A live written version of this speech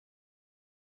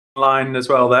online as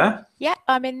well there? Yeah,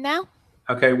 I'm in now.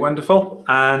 Okay, wonderful.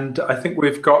 And I think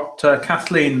we've got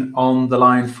Kathleen on the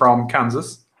line from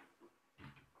Kansas.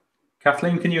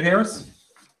 Kathleen, can you hear us?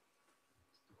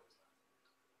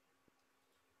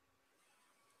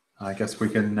 I guess we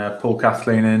can pull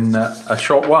Kathleen in a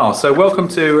short while. So welcome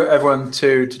to everyone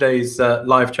to today's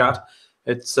live chat.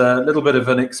 It's a little bit of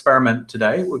an experiment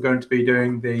today. We're going to be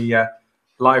doing the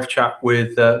live chat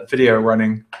with video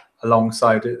running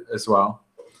alongside it as well.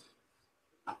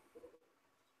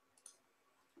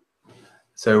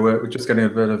 So we're just getting a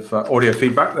bit of audio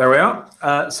feedback. There we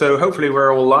are. So hopefully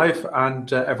we're all live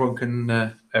and everyone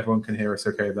can hear us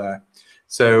okay there.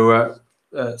 So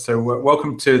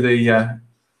welcome to the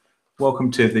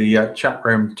chat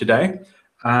room today,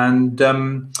 and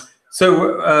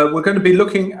so we're going to be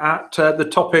looking at the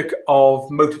topic of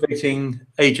motivating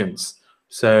agents.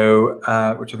 So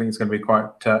which I think is going to be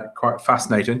quite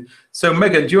fascinating. So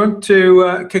Megan, do you want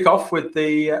to kick off with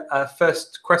the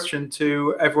first question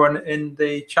to everyone in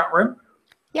the chat room?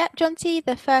 Yep, Jonty,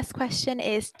 the first question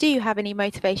is, do you have any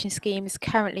motivation schemes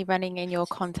currently running in your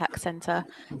contact centre?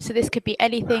 So this could be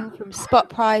anything from spot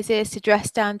prizes to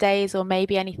dress down days, or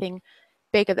maybe anything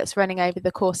bigger that's running over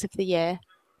the course of the year.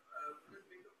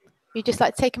 You'd just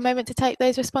like to take a moment to type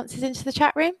those responses into the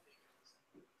chat room?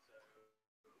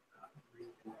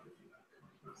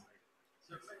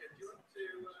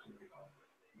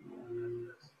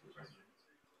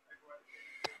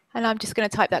 And I'm just going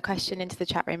to type that question into the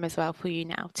chat room as well for you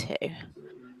now too.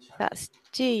 That's,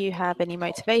 do you have any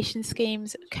motivation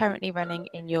schemes currently running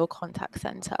in your contact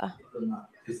centre?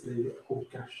 It's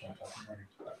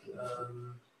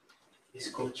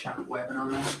called Chat Webinar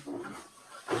now.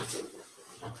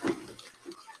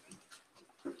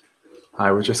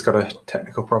 Hi, we've just got a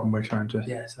technical problem we're trying to...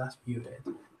 Yeah, so that's muted.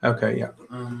 Okay, yeah.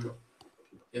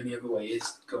 The only other way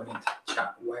is going into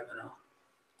Chat Webinar.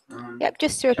 Yep,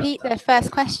 just to repeat, the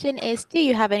first question is, do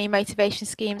you have any motivation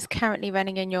schemes currently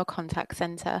running in your contact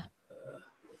centre?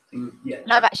 Yeah.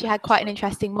 And I've actually had quite an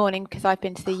interesting morning because I've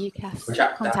been to the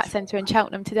UCAS contact centre in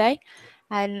Cheltenham today,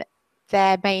 and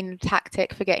their main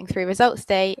tactic for getting through results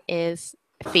day is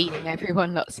feeding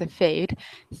everyone lots of food.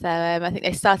 So I think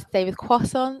they started the day with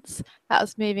croissants. That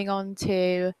was moving on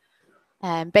to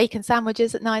bacon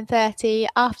sandwiches at 9:30,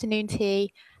 afternoon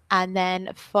tea, and then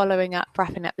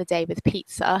wrapping up the day with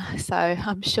pizza. So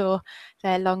I'm sure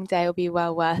their long day will be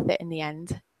well worth it in the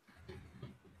end.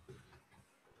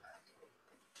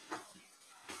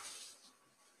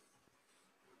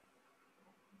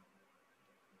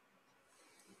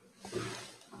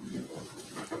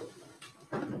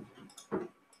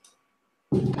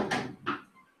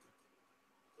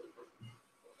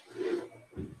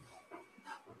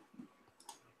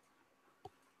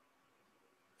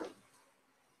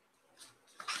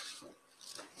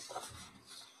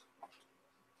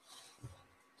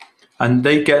 And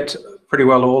they get pretty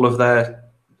well all of their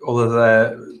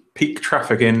peak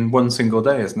traffic in one single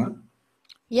day, isn't it?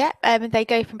 Yeah, they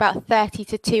go from about 30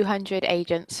 to 200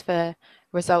 agents for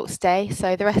results day.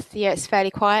 So the rest of the year it's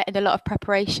fairly quiet and a lot of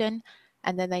preparation.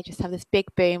 And then they just have this big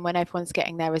boom when everyone's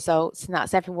getting their results. And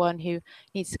that's everyone who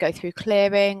needs to go through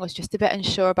clearing, was just a bit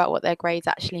unsure about what their grades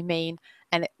actually mean.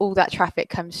 And all that traffic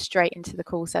comes straight into the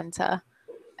call centre.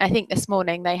 I think this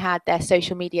morning they had their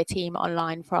social media team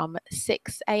online from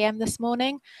 6 a.m. this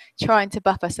morning, trying to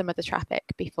buffer some of the traffic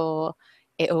before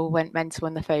it all went mental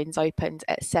when the phones opened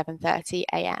at 7:30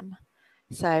 a.m.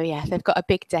 So yeah, they've got a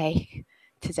big day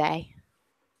today.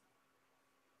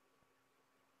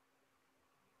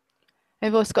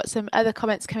 We've also got some other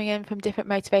comments coming in from different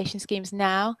motivation schemes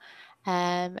now.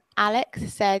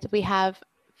 Alex said we have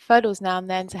fuddles now and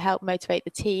then to help motivate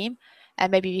the team. And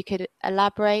maybe you could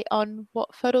elaborate on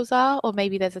what fuddles are, or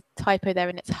maybe there's a typo there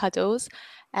and it's huddles.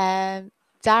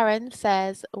 Darren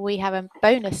says we have a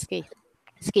bonus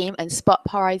scheme and spot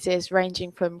prizes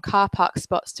ranging from car park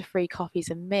spots to free coffees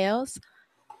and meals.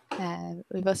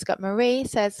 We've also got Marie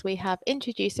says we have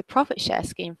introduced a profit share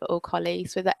scheme for all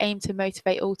colleagues with the aim to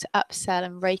motivate all to upsell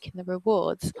and rake in the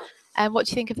rewards. And what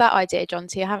do you think of that idea,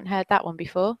 Jonty? I haven't heard that one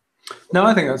before. No,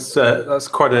 I think that's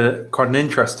quite an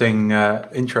interesting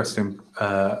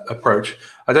approach.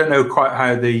 I don't know quite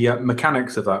how the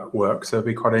mechanics of that work, so it'd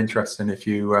be quite interesting if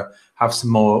you have some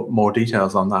more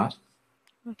details on that.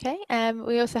 Okay,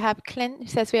 we also have Clint who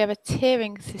says we have a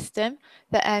tiering system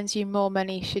that earns you more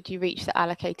money should you reach the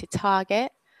allocated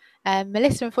target.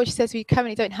 Melissa, unfortunately, says we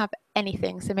currently don't have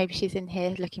anything, so maybe she's in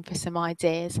here looking for some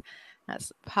ideas.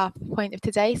 That's half the point of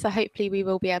today, so hopefully we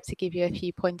will be able to give you a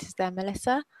few pointers there,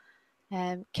 Melissa.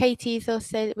 Katie's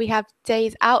also, we have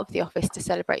days out of the office to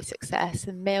celebrate success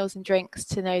and meals and drinks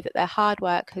to know that their hard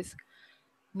work has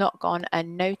not gone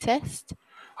unnoticed.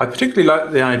 I particularly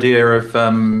like the idea of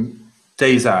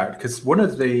days out, because one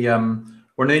of the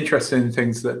interesting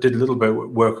things that I did a little bit of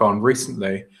work on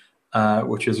recently,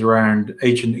 which is around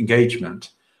agent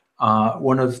engagement.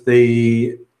 One of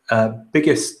the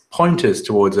biggest pointers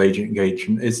towards agent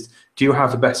engagement is, do you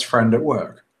have a best friend at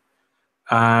work?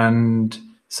 And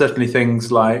certainly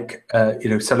things like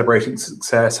celebrating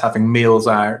success, having meals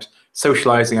out,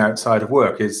 socializing outside of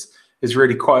work is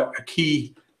really quite a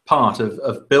key part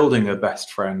of building a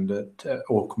best friend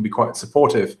or can be quite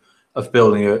supportive of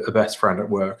building a best friend at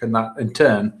work, and that in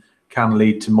turn can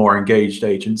lead to more engaged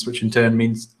agents, which in turn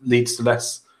leads to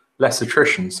less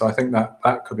attrition. So I think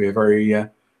that could be a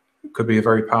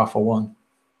very powerful one.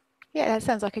 Yeah, that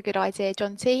sounds like a good idea,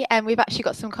 John T. And we've actually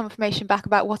got some confirmation back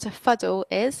about what a fuddle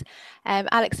is.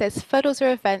 Alex says fuddles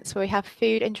are events where we have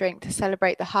food and drink to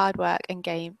celebrate the hard work and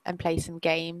play some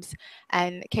games.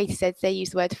 And Katie says they use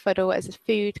the word fuddle as a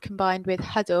food combined with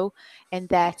huddle in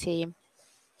their team.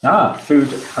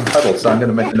 Food and huddle. So I'm going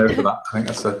to make a note of that. I think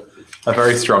that's a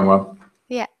very strong one.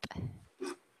 Yep.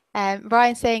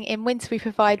 Ryan saying in winter we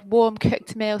provide warm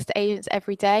cooked meals to agents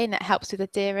every day, and that helps with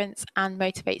adherence and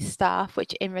motivates staff,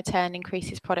 which in return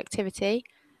increases productivity.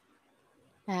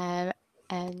 And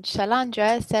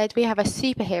Shalandra said we have a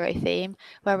superhero theme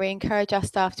where we encourage our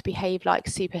staff to behave like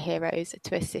superheroes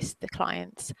to assist the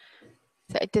clients.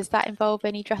 So does that involve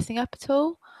any dressing up at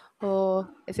all, or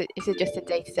is it just a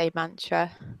day-to-day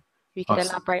mantra? If you could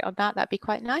elaborate on that, that'd be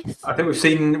quite nice. I think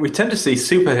we tend to see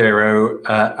superhero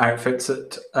outfits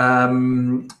at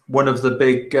one of the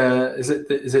big, is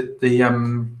it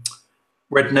the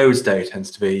Red Nose Day tends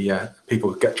to be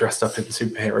people get dressed up in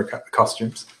superhero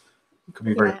costumes. It could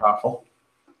be very powerful.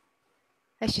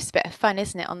 It's just a bit of fun,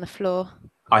 isn't it, on the floor?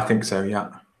 I think so, yeah.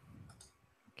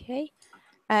 Okay.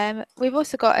 We've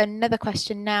also got another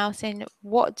question now saying,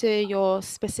 what do your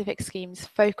specific schemes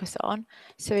focus on?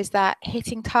 So is that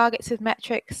hitting targets with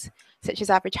metrics such as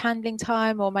average handling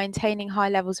time, or maintaining high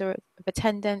levels of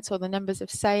attendance, or the numbers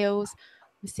of sales?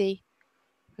 We'll see.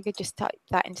 I could just type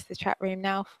that into the chat room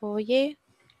now for you.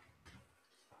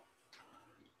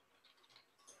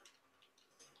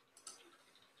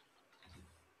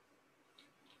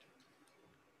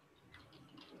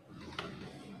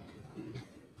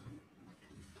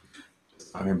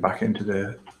 I'm back into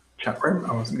the chat room.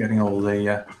 I wasn't getting all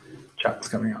the chats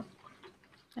coming up.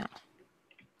 Oh.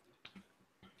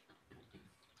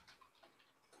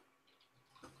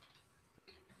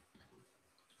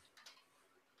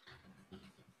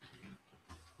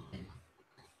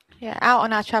 Yeah, out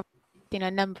on our travel,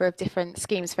 a number of different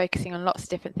schemes focusing on lots of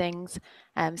different things.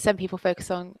 Some people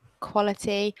focus on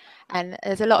quality, and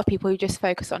there's a lot of people who just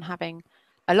focus on having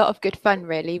a lot of good fun,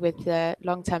 really, with the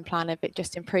long-term plan of it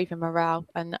just improving morale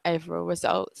and overall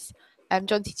results.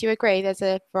 John, do you agree there's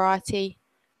a variety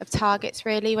of targets,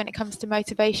 really, when it comes to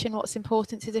motivation? What's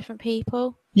important to different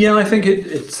people? Yeah, I think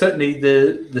it's certainly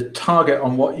the target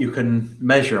on what you can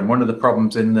measure. And one of the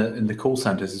problems in the call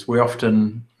centers is we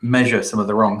often measure some of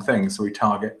the wrong things. So we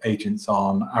target agents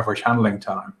on average handling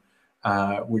time,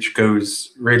 which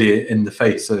goes really in the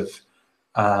face of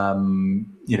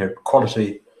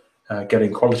quality,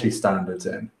 getting quality standards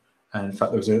in. And in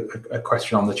fact, there was a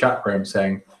question on the chat room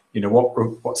saying,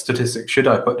 what statistics should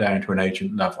I put down to an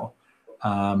agent level?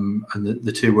 And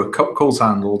the two were calls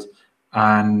handled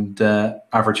and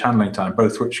average handling time,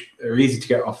 both which are easy to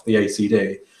get off the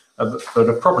ACD, but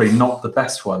are probably not the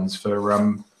best ones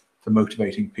for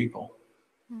motivating people.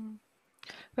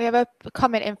 We have a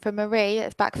comment in from Marie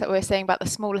that's back to what we were saying about the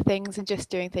smaller things and just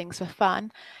doing things for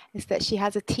fun, is that she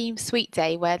has a team sweet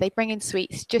day where they bring in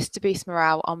sweets just to boost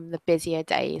morale on the busier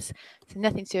days. So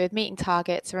nothing to do with meeting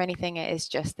targets or anything. It is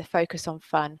just the focus on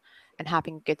fun and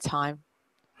having a good time.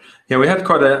 Yeah, we had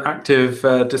quite an active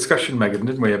discussion, Megan,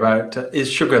 didn't we, about is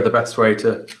sugar the best way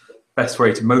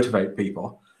to motivate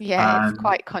people? Yeah, it's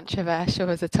quite controversial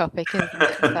as a topic, isn't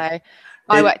it? So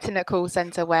I worked in a call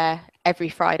centre where every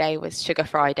Friday was Sugar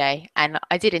Friday, and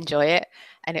I did enjoy it,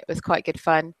 and it was quite good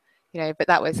fun, but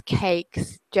that was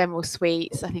cakes, general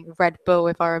sweets, I think Red Bull,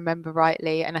 if I remember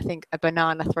rightly, and I think a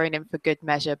banana thrown in for good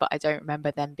measure, but I don't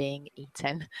remember them being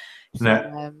eaten. So,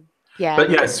 no. Yeah. But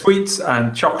yeah, sweets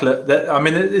and chocolate,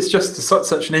 it's just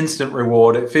such an instant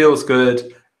reward. It feels good.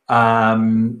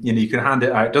 You can hand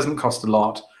it out. It doesn't cost a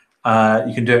lot.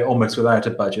 You can do it almost without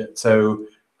a budget. So,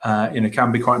 it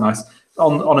can be quite nice.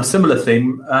 On a similar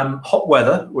theme, hot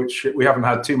weather, which we haven't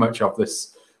had too much of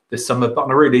this summer, but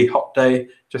on a really hot day,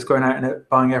 just going out and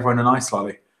buying everyone an ice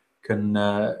lolly from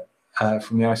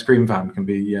the ice cream van can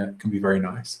be very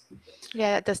nice.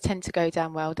 Yeah, that does tend to go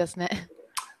down well, doesn't it?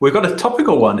 We've got a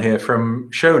topical one here from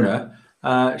Shona,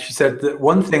 she said that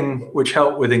one thing which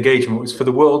helped with engagement was for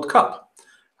the World Cup,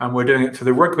 and we're doing it for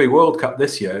the Rugby World Cup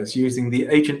this year, is using the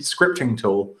agent scripting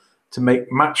tool to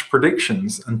make match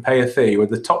predictions and pay a fee, with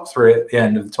the top 3 at the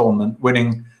end of the tournament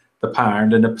winning the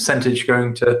pound and a percentage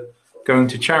going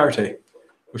to charity,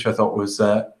 which I thought was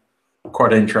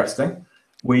quite interesting.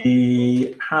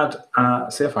 We had,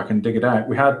 see if I can dig it out.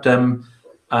 We had some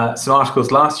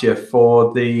articles last year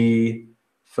for the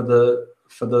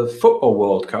Football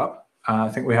World Cup. I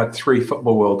think we had 3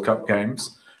 Football World Cup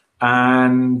games,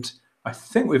 and I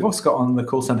think we've also got on the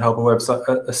Call Centre Helper website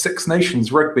a Six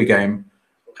Nations rugby game.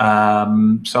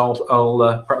 So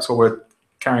I'll perhaps while we're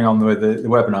carrying on with the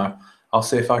webinar, I'll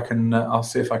see if I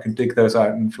can dig those out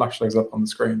and flash those up on the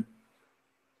screen.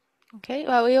 Okay,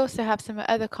 well, we also have some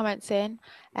other comments in.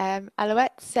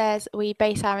 Alouette says we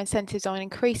base our incentives on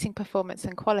increasing performance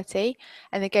and quality,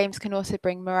 and the games can also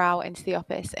bring morale into the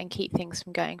office and keep things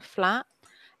from going flat.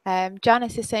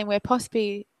 Janice is saying we're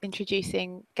possibly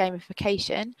introducing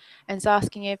gamification and is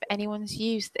asking if anyone's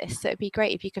used this. So it'd be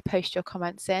great if you could post your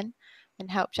comments in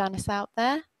and help Janice out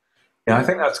there. Yeah, I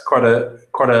think that's quite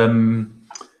an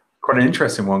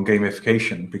interesting one,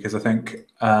 gamification, because I think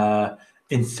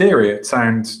in theory it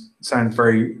sounds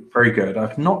very, very good.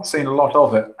 I've not seen a lot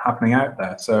of it happening out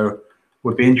there, so it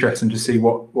would be interesting to see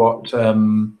what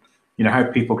how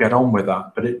people get on with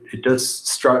that. But it does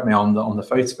strike me on the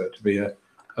face of it to be a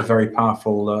very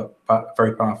powerful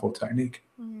technique.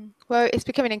 Well, it's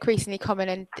becoming increasingly common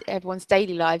in everyone's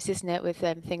daily lives, isn't it? With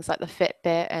things like the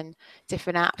Fitbit and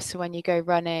different apps for when you go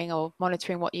running or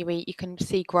monitoring what you eat. You can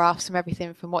see graphs from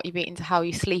everything from what you've eaten to how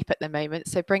you sleep at the moment.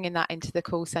 So bringing that into the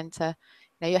call centre,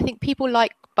 I think people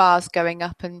like bars going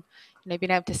up, and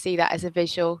being able to see that as a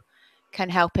visual can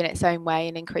help in its own way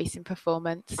in increasing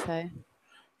performance. So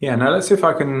yeah, now let's see if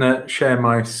I can share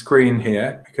my screen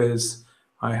here, because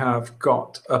I have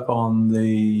got up on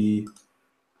the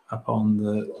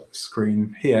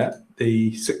screen here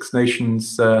the Six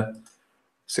Nations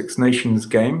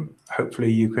game.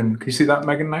 Hopefully you can you see that,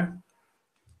 Megan, now?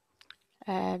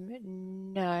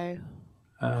 No.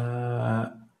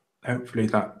 Hopefully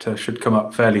that should come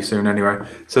up fairly soon anyway.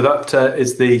 So that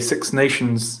is the Six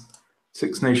Nations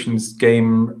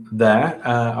game there.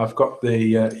 I've got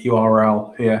the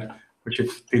URL here, which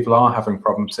if people are having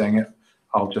problems seeing it,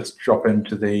 I'll just drop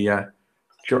into the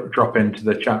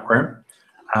chat room.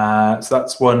 So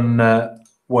that's one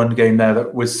game there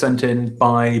that was sent in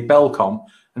by Belcom,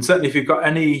 and certainly if you've got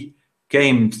any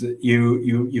games that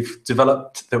you've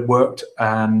developed that worked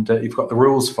and you've got the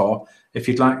rules for, if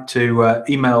you'd like to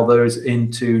email those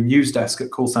into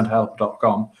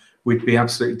newsdesk@callcenterhelper.com, we'd be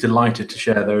absolutely delighted to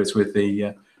share those with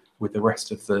the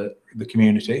rest of the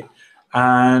community.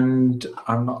 And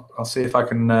I'll see if I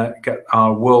can get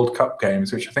our World Cup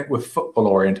games, which I think were football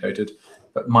orientated,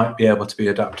 but might be able to be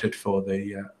adapted for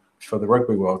the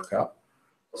Rugby World Cup.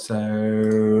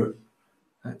 So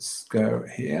let's go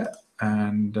here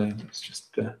and let's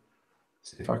just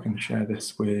see if I can share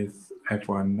this with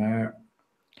everyone now.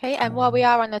 Okay, and while we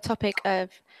are on the topic of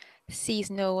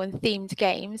seasonal and themed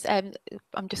games, I'm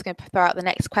just going to throw out the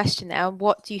next question now.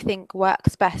 What do you think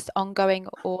works best, ongoing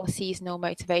or seasonal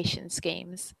motivation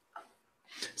schemes?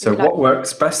 So what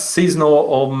works best, seasonal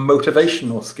or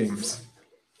motivational schemes?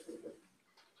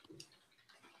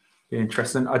 Be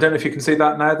interesting. I don't know if you can see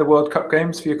that now, the World Cup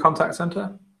games for your contact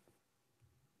centre.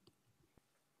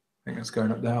 I think it's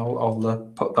going up there. I'll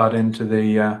put that into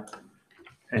the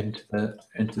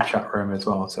chat room as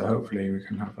well. So hopefully we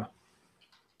can have that.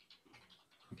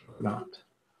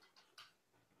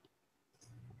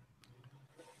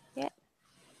 Yeah.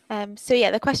 So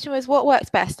yeah, the question was what works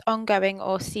best, ongoing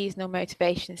or seasonal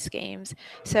motivation schemes?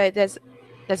 So there's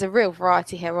a real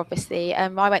variety here, obviously. I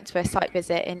went to a site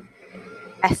visit in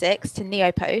Essex to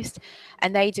Neopost,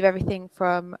 and they do everything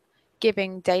from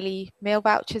giving daily meal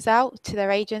vouchers out to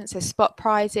their agents as spot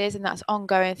prizes, and that's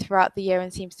ongoing throughout the year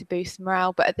and seems to boost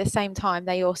morale. But at the same time,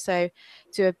 they also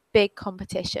do a big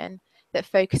competition that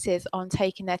focuses on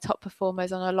taking their top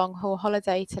performers on a long haul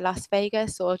holiday to Las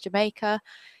Vegas or Jamaica.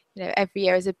 Every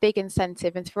year is a big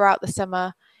incentive, and throughout the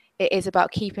summer it is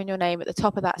about keeping your name at the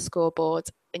top of that scoreboard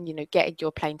and getting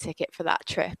your plane ticket for that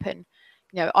trip. And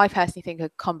I personally think a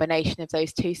combination of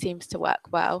those two seems to work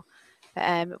well.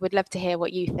 Would love to hear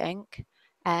what you think.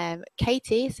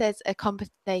 Katie says a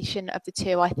combination of the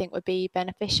two I think would be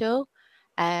beneficial.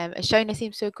 Shona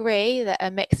seems to agree that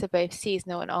a mix of both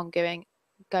seasonal and ongoing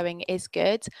is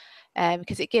good,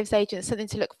 because it gives agents something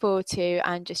to look forward to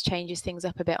and just changes things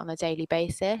up a bit on a daily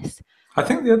basis. I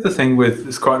think the other thing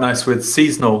is quite nice with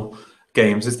seasonal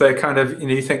games is they kind of,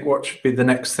 you think what should be the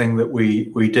next thing that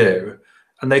we do,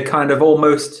 and they kind of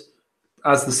almost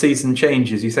as the season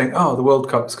changes, you think, oh, the World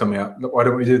Cup's coming up. Look, why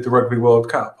don't we do the Rugby World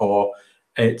Cup? Or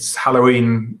it's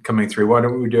Halloween coming through. Why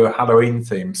don't we do a Halloween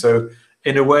theme? So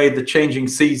in a way, the changing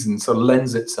season sort of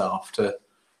lends itself to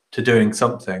doing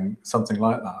something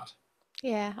like that.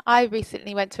 Yeah, I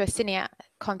recently went to a Cineac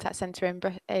contact centre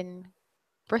in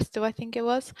Bristol, I think it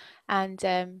was, and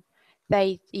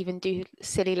they even do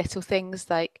silly little things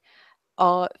like,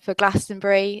 for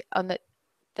Glastonbury, on that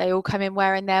they all come in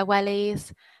wearing their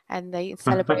wellies, and they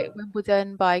celebrate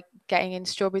Wimbledon by getting in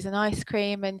strawberries and ice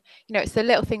cream, and it's the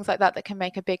little things like that that can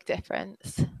make a big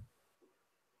difference.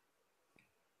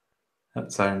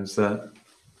 That sounds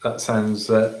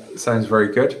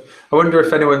very good. I wonder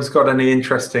if anyone's got any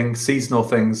interesting seasonal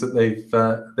things that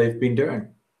they've been doing.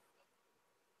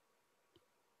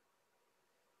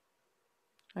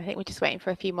 I think we're just waiting for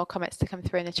a few more comments to come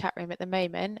through in the chat room at the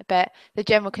moment, but the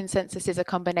general consensus is a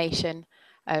combination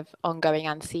of ongoing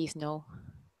and seasonal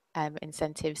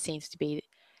incentives seems to be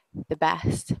the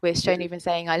best. With Shone even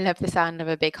saying, "I love the sound of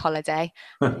a big holiday."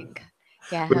 I think,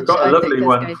 yeah, we've got a lovely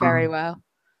one go very well.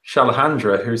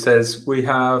 Shalahandra, who says, we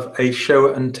have a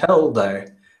show and tell day.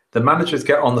 The managers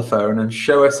get on the phone and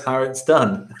show us how it's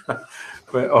done,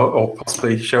 or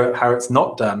possibly show how it's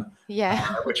not done.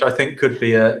 Yeah, which I think could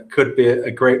be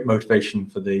a great motivation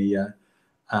for the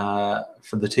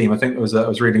team. I think I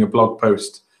was reading a blog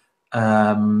post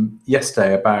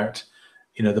yesterday about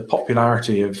the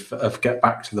popularity of Get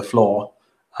Back to the Floor,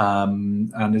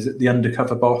 and is it the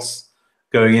undercover boss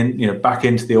going in back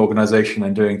into the organization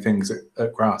and doing things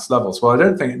at grass levels. Well, I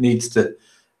don't think it needs to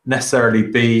necessarily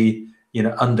be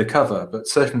undercover, but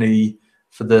certainly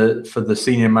for the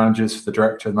senior managers, for the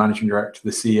director, the managing director,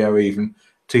 the CEO, even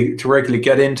to regularly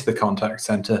get into the contact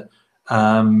center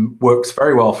works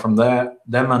very well from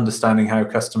them understanding how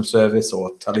customer service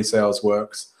or telesales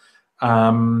works.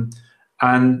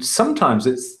 And sometimes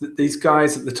it's that these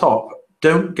guys at the top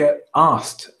don't get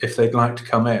asked if they'd like to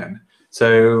come in.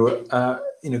 So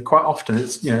quite often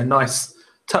it's a nice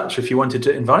touch if you wanted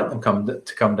to invite them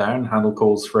to come down and handle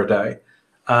calls for a day.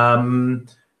 Can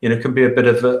be a bit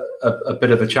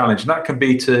of a challenge, and that can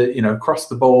be to across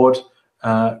the board.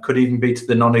 Could even be to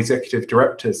the non-executive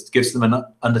directors. It gives them an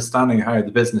understanding of how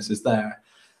the business is there,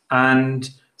 and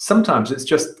sometimes it's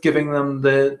just giving them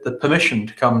the permission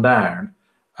to come down.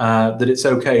 That it's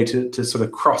okay to sort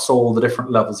of cross all the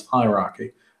different levels of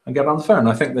hierarchy and get on the phone.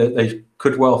 I think that they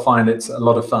could well find it's a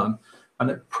lot of fun, and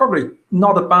it's probably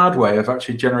not a bad way of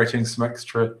actually generating some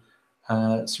extra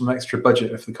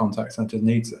budget if the contact center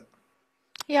needs it.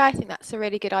 Yeah, I think that's a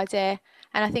really good idea.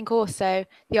 And I think also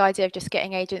the idea of just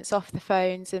getting agents off the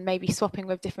phones and maybe swapping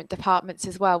with different departments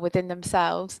as well within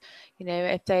themselves.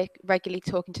 If they're regularly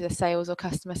talking to the sales or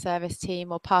customer service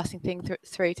team or passing things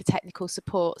through to technical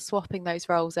support, swapping those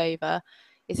roles over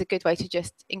is a good way to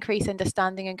just increase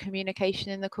understanding and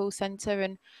communication in the call center,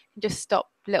 and just stop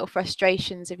little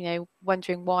frustrations of,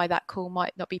 wondering why that call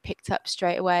might not be picked up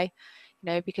straight away,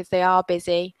 because they are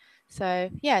busy. So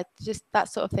yeah, just that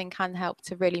sort of thing can help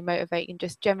to really motivate and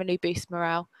just generally boost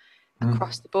morale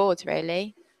across the board,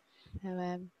 really.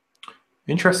 So,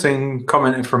 interesting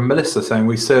comment from Melissa saying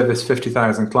we service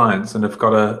 50,000 clients and have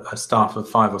got a staff of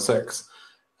 5 or 6,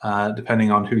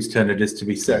 depending on whose turn it is to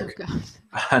be sick. Oh,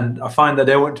 and I find that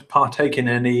they don't want to partake in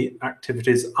any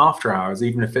activities after hours,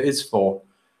 even if it is for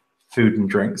food and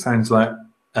drink. Sounds like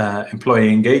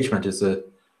employee engagement is a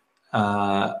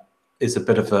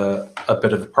bit of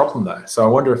a problem there. So I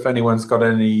wonder if anyone's got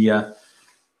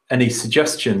any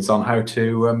suggestions on how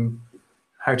to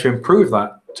improve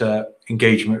that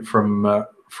engagement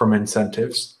from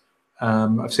incentives.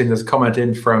 I've seen there's a comment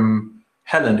in from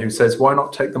Helen who says, why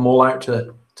not take them all out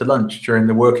to lunch during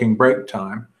the working break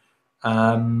time?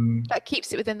 That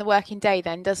keeps it within the working day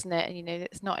then, doesn't it? And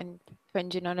it's not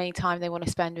infringing on any time they want to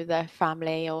spend with their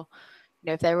family, or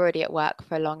if they're already at work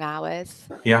for long hours.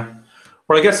 Yeah.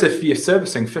 Well, I guess if you're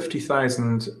servicing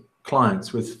 50,000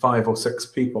 clients with 5 or 6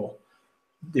 people,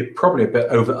 you're probably a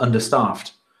bit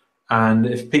understaffed. And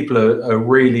if people are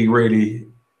really, really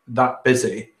that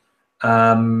busy,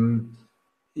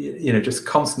 just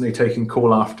constantly taking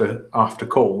call after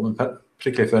call, and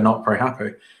particularly if they're not very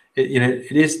happy,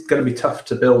 it is going to be tough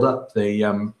to build up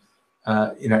the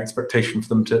expectation for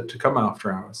them to come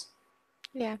after hours.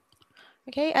 Yeah.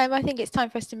 Okay, I think it's time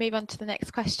for us to move on to the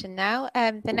next question now.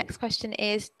 The next question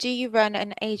is, do you run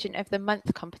an Agent of the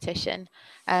Month competition?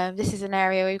 This is an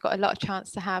area we've got a lot of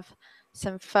chance to have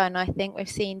some fun. I think we've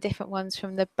seen different ones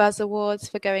from the Buzz Awards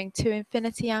for going to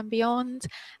infinity and beyond,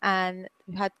 and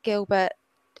we've had Gilbert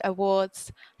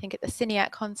Awards, I think at the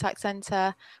Cineac Contact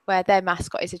Centre, where their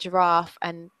mascot is a giraffe,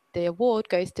 and the award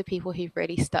goes to people who've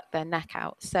really stuck their neck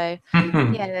out. So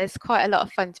yeah, there's quite a lot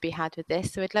of fun to be had with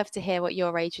this. So we'd love to hear what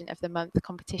your Agent of the Month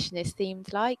competition is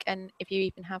themed like, and if you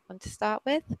even have one to start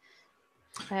with.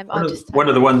 One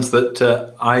of the ones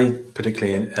that I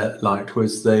particularly liked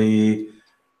was the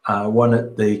one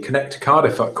at the Connect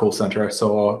Cardiff call centre. I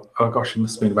saw, oh gosh, it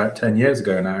must have been about 10 years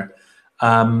ago now,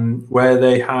 where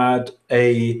they had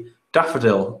a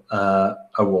daffodil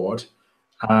award.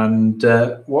 And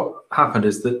what happened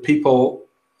is that people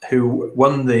who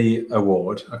won the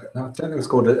award, I don't think it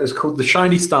was called the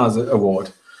Shiny Stars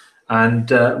Award. And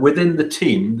within the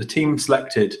team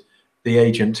selected the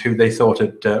agent who they thought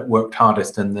had worked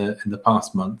hardest in the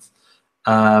past month,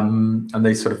 and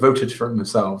they sort of voted for it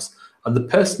themselves. And the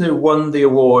person who won the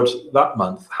award that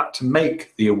month had to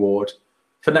make the award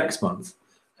for next month,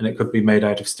 and it could be made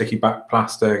out of sticky back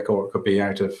plastic, or it could be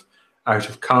out of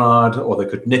card, or they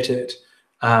could knit it.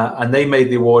 And they made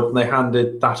the award, and they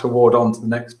handed that award on to the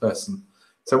next person.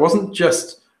 So it wasn't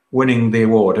just winning the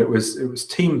award; it was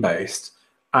team based,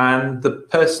 and the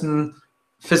person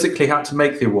physically had to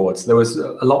make the awards. There was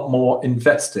a lot more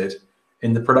invested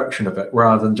in the production of it,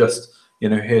 rather than just,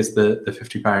 here's the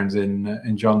 £50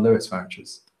 in John Lewis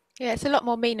vouchers. Yeah, it's a lot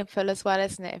more meaningful as well,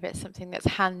 isn't it? If it's something that's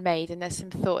handmade and there's some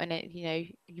thought in it,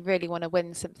 you really want to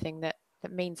win something that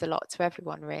means a lot to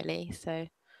everyone, really. So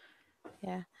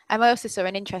yeah. And I also saw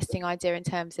an interesting idea in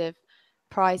terms of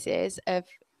prizes, of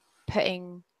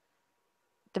putting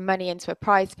the money into a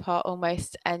prize pot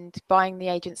almost, and buying the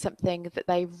agent something that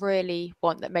they really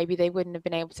want that maybe they wouldn't have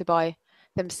been able to buy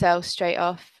themselves straight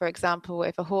off. For example,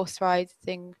 if a horse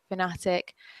riding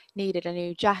fanatic needed a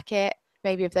new jacket,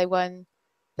 maybe if they won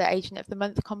the Agent of the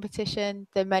Month competition,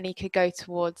 the money could go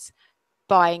towards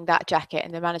buying that jacket,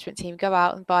 and the management team go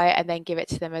out and buy it and then give it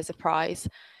to them as a prize.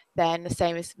 Then the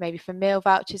same as maybe for meal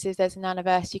vouchers, if there's an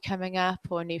anniversary coming up,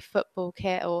 or a new football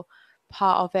kit, or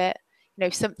part of it,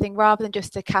 something rather than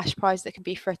just a cash prize that can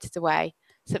be frittered away,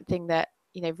 something that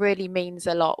really means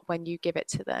a lot when you give it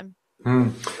to them.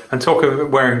 And talking of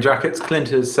wearing jackets, Clint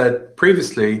has said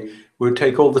previously we would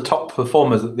take all the top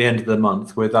performers at the end of the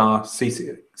month with our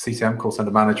CCM call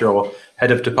centre manager or head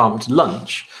of department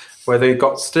lunch, where they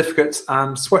got certificates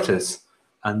and sweaters,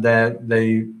 and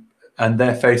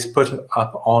their face put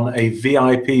up on a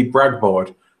VIP brag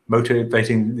board,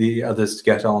 motivating the others to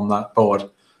get on that board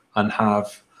and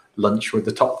have lunch with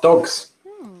the top dogs.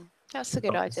 That's a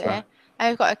good idea.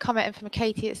 I've got a comment from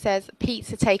Katie that says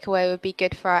pizza takeaway would be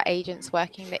good for our agents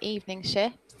working the evening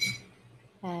shift.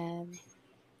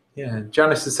 Yeah,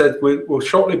 Janice has said we'll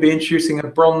shortly be introducing a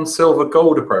bronze, silver,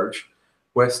 gold approach,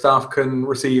 where staff can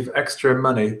receive extra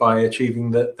money by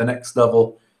achieving the next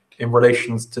level in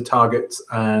relations to targets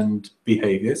and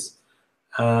behaviours.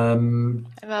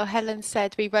 Well, Helen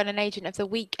said we run an Agent of the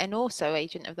Week and also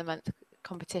Agent of the Month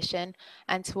competition,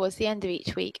 and towards the end of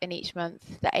each week and each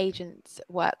month the agents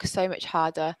work so much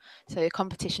harder, so the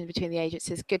competition between the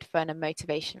agents is good fun and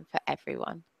motivation for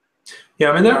everyone. Yeah,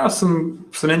 I mean, there are some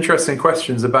interesting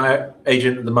questions about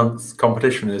Agent of the Month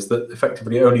competition, is that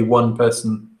effectively only one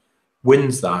person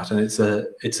wins that, and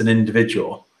it's an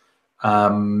individual,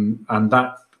 and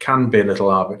that can be a little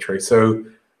arbitrary. So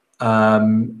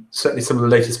certainly some of the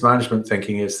latest management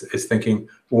thinking is thinking,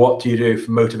 what do you do for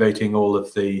motivating all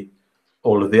of the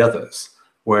others?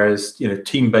 Whereas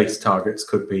team-based targets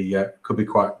could be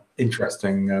quite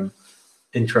interesting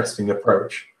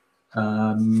approach.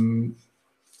 From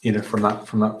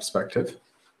that perspective.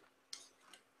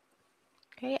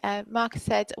 Okay, Marcus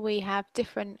said we have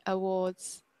different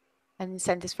awards and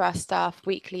incentives for our staff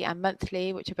weekly and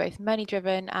monthly, which are both money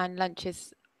driven, and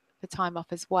lunches for time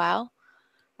off as well.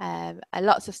 And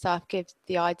lots of staff give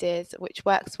the ideas, which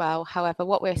works well. However,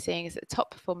 what we're seeing is that the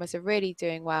top performers are really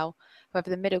doing well.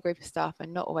 However, the middle group of staff are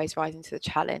not always rising to the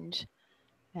challenge.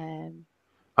 And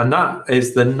that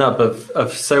is the nub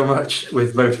of so much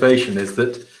with motivation, is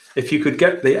that if you could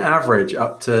get the average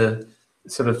up to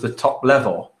sort of the top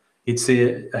level, you'd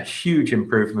see a huge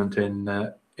improvement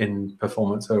in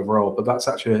performance overall. But that's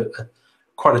actually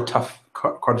quite a tough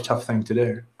thing to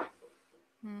do.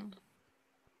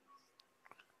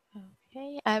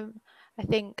 Okay, I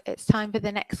think it's time for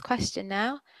the next question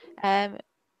now.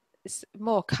 It's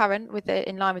more current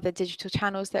in line with the digital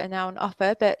channels that are now on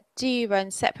offer, but do you run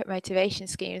separate motivation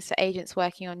schemes for agents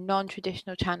working on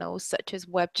non-traditional channels such as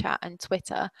web chat and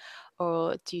Twitter,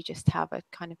 or do you just have a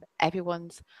kind of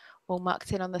everyone's all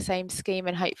mucked in on the same scheme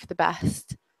and hope for the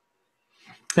best?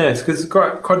 Yes, because it's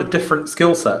quite a different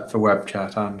skill set for web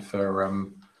chat and for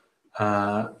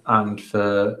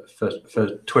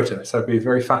Twitter. So it'd be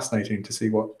very fascinating to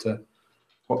see what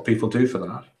people do for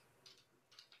that.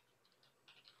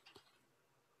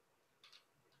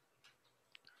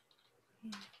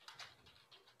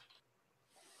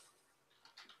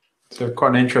 So quite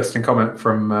an interesting comment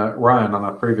from Ryan on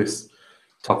our previous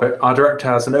topic. Our director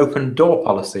has an open door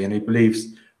policy and he believes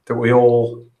that we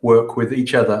all work with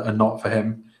each other and not for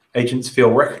him. Agents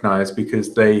feel recognised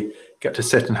because they get to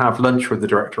sit and have lunch with the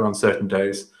director on certain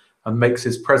days and makes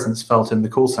his presence felt in the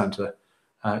call centre.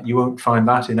 You won't find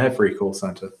that in every call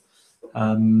centre.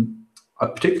 I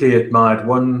particularly admired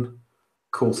one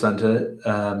call centre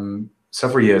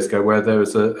several years ago where there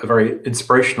was a very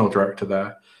inspirational director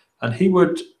there, and he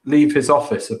would leave his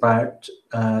office about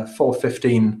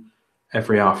 4:15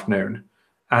 every afternoon,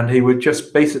 and he would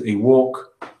just basically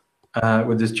walk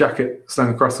with his jacket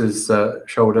slung across his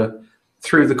shoulder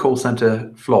through the call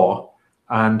centre floor,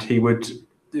 and it would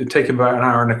take him about an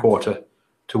hour and a quarter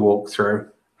to walk through,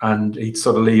 and he'd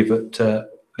sort of leave at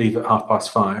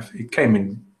 5:30. He came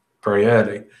in very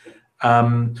early,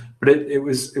 but it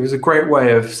was a great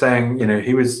way of saying, you know,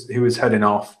 he was heading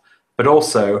off, but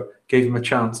also gave him a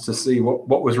chance to see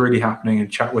what was really happening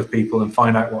and chat with people and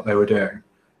find out what they were doing,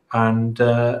 and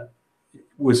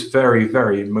was very,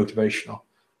 very motivational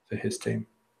for his team.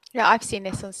 Yeah, I've seen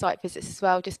this on site visits as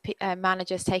well, just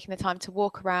managers taking the time to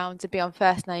walk around and be on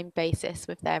first name basis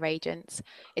with their agents.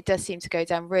 It does seem to go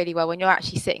down really well when you're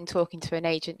actually sitting talking to an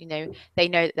agent. You know, they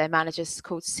know that their manager's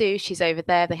called Sue, she's over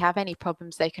there. They have any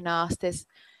problems they can ask. There's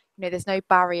no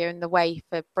barrier in the way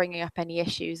for bringing up any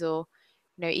issues or,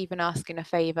 you know, even asking a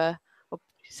favour.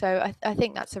 So I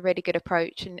think that's a really good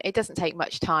approach, and it doesn't take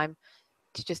much time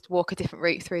to just walk a different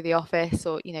route through the office,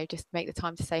 or, you know, just make the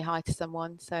time to say hi to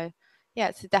someone. So yeah,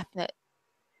 it's a definite,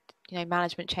 you know,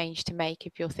 management change to make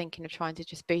if you're thinking of trying to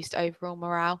just boost overall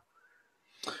morale.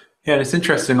 Yeah, and it's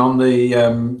interesting on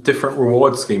the different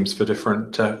reward schemes for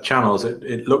different channels.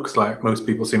 It looks like most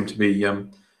people seem to be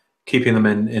keeping them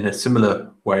in a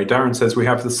similar way. Darren says we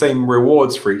have the same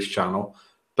rewards for each channel,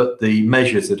 but the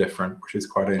measures are different, which is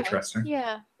quite interesting.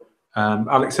 Yeah.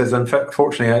 Alex says,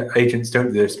 unfortunately, agents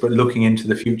don't do this, but looking into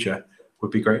the future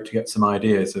would be great to get some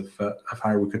ideas of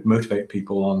how we could motivate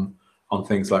people on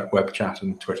things like web chat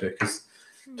and Twitter, because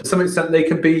to some extent they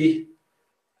can be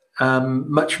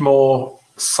much more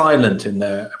silent in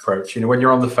their approach. You know, when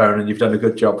you're on the phone and you've done a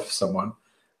good job for someone,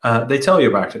 they tell you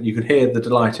about it. You can hear the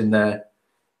delight in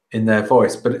their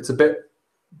voice, but it's a bit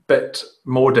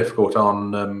more difficult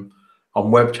on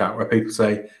web chat, where people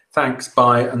say thanks,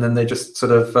 bye, and then they just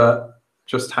sort of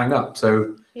just hang up.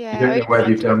 So Yeah, you don't know whether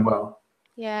you've done well.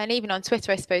 Yeah, and even on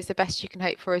Twitter, I suppose the best you can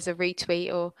hope for is a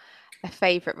retweet or a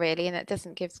favourite, really, and it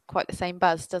doesn't give quite the same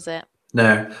buzz, does it?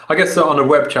 No, I guess on a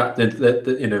web chat,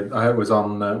 you know, I was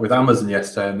on with Amazon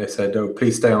yesterday, and they said, "Oh,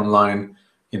 please stay online.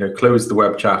 You know, close the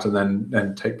web chat and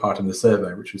then take part in the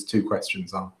survey," which was 2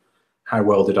 questions on how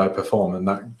well did I perform, and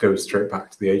that goes straight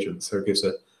back to the agent, so it gives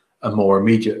a more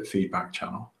immediate feedback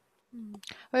channel.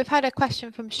 We've had a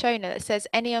question from Shona that says,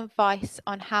 any advice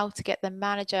on how to get the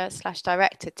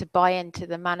manager/director to buy into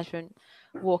the management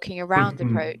walking around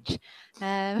approach?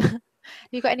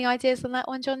 You got any ideas on that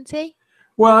one, John T?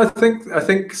 Well, I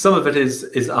think some of it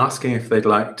is asking if they'd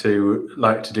like to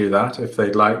do that, if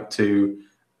they'd like to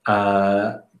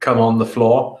come on the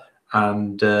floor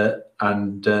and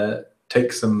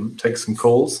take some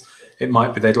calls. It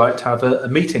might be they'd like to have a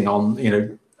meeting on, you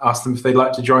know, ask them if they'd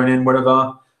like to join in one of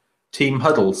our team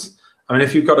huddles. I mean,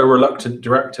 if you've got a reluctant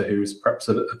director who's perhaps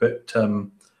a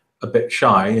bit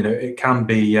shy, you know, it can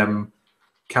be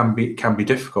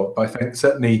difficult. But I think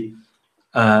certainly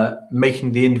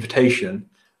making the invitation,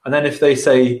 and then if they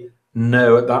say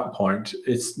no at that point,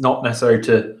 it's not necessary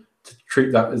to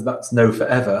treat that as that's no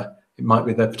forever. It might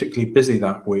be they're particularly busy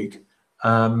that week,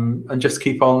 and just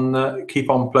keep on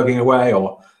plugging away,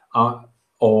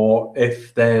 or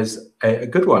if there's a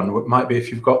good one, it might be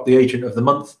if you've got the Agent of the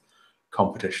Month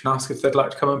competition, ask if they'd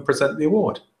like to come and present the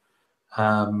award,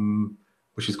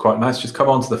 which is quite nice. Just come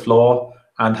onto the floor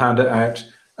and hand it out.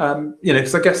 You know,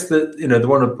 because I guess that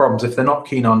one of the problems, if they're not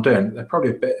keen on doing it, they're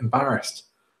probably a bit embarrassed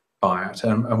by it.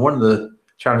 And one of the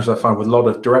challenges I find with a lot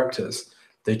of directors,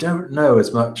 they don't know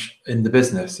as much in the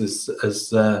business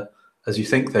as you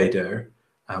think they do,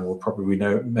 and will probably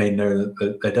may know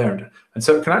that they don't. And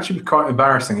so it can actually be quite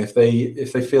embarrassing if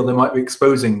they feel they might be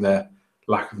exposing their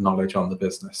lack of knowledge on the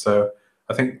business. So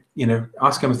I think, you know,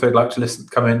 ask them if they'd like to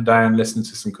come in, listen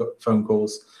to some phone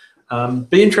calls.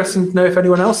 Be interesting to know if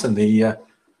anyone else in the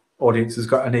audience has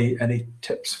got any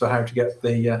tips for how to get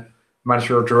the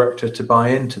manager or director to buy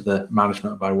into the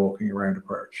management by walking around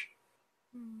approach.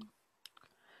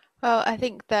 Well, I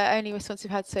think the only response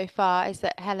we've had so far is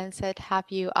that Helen said, have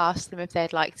you asked them if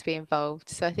they'd like to be involved?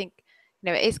 So I think, you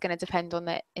know, it is going to depend on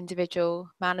the individual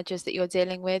managers that you're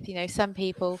dealing with. You know, some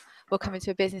people will come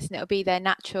into a business and it'll be their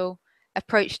natural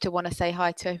approach to want to say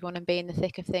hi to everyone and be in the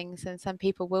thick of things, and some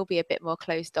people will be a bit more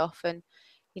closed off, and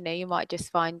you might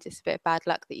just find it's a bit of bad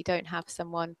luck that you don't have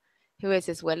someone who is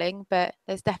as willing. But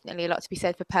there's definitely a lot to be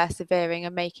said for persevering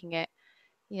and making it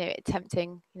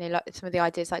tempting, like some of the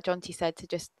ideas like Jonty said, to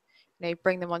just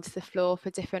bring them onto the floor for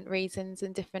different reasons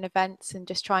and different events, and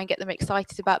just try and get them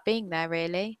excited about being there,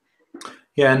 really.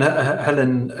 Yeah, and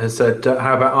Helen has said,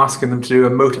 how about asking them to do a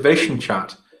motivation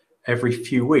chat every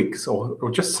few weeks,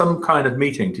 or just some kind of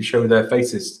meeting to show their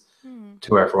faces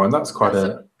to everyone? That's quite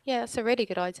that's a really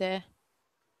good idea.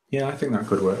 Yeah, I think that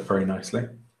could work very nicely.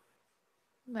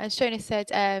 As Shona said,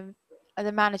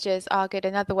 the managers are good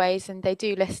in other ways, and they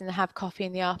do listen and have coffee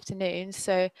in the afternoon,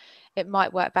 so it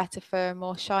might work better for a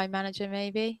more shy manager,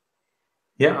 maybe.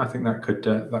 Yeah, I think that could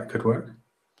work.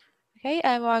 Okay,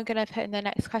 what I'm going to put in the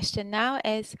next question now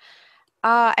is,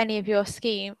 are any of your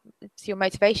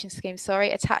motivation schemes,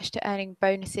 attached to earning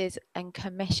bonuses and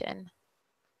commission?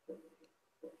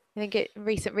 I think in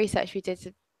recent research we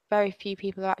did, very few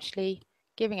people are actually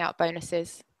giving out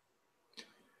bonuses.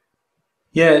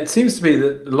 Yeah, it seems to be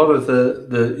that a lot of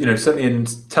the certainly in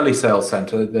telesales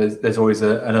centre, there's always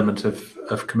an element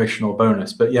of commission or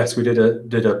bonus. But yes, we did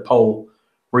a poll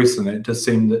recently. It does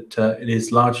seem that it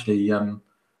is largely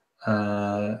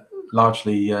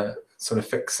sort of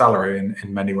fixed salary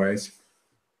in many ways,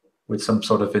 with some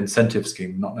sort of incentive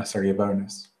scheme, not necessarily a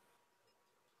bonus.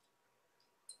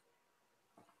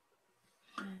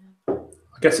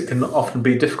 I guess it can often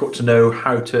be difficult to know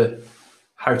how to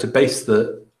base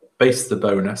the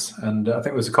bonus, and I think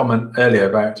there was a comment earlier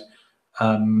about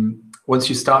once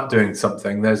you start doing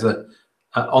something, there's an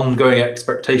ongoing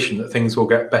expectation that things will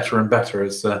get better and better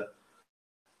as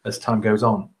time goes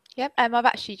on. Yep, I've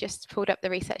actually just pulled up the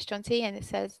research, Jonty, and it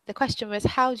says the question was,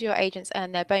 how do your agents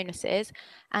earn their bonuses?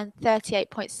 And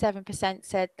 38.7%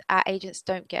 said our agents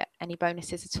don't get any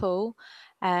bonuses at all,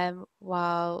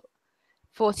 while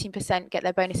 14% get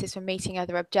their bonuses from meeting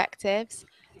other objectives,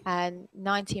 and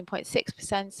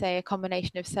 19.6% say a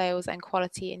combination of sales and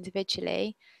quality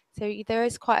individually. So there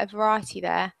is quite a variety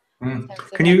there.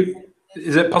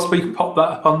 Is it possible you can pop that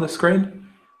up on the screen?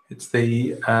 It's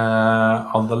the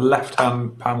on the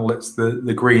left-hand panel. It's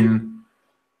the green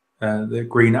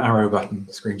arrow button,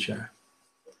 screen share.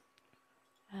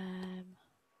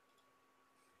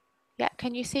 Yeah,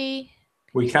 can you see?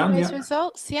 We can. Those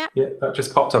results. Yeah. Yeah, that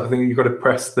just popped up. I think you've got to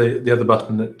press the other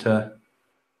button that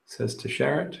says to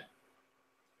share it.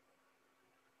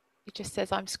 It just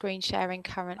says I'm screen sharing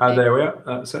currently. Oh, there we are.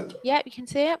 That's it. Yeah, you can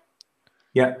see it.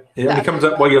 Yeah, it only comes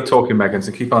up while you're talking, Megan,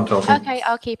 so keep on talking. Okay,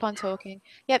 I'll keep on talking.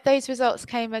 Yep, those results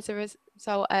came as a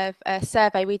result of a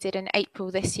survey we did in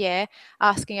April this year,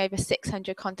 asking over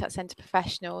 600 contact centre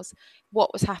professionals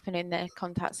what was happening in their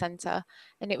contact centre.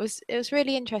 And it was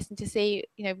really interesting to see,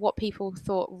 what people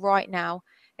thought right now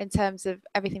in terms of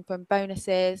everything from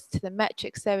bonuses to the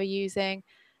metrics they were using.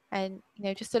 And,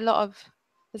 just there's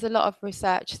a lot of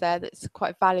research there that's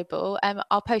quite valuable.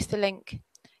 I'll post a link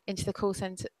into the call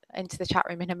centre, into the chat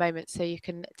room in a moment, so you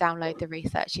can download the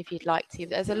research if you'd like to.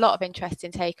 There's a lot of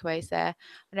interesting takeaways there,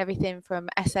 and everything from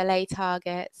SLA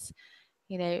targets,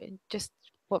 just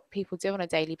what people do on a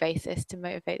daily basis to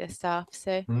motivate their staff.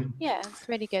 So yeah, it's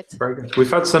really good. Very good.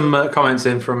 We've had some comments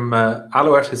in from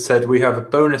Alouette has said we have a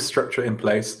bonus structure in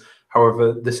place.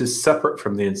 However, this is separate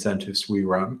from the incentives we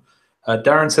run.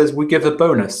 Darren says we give a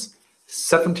bonus.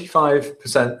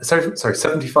 75%, sorry,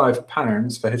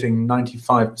 £75 for hitting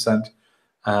 95%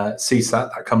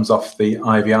 CSAT. That comes off the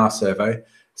IVR survey.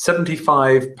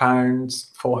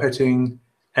 £75 for hitting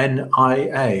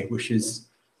NIA, which is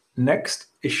next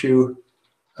issue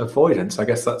avoidance. I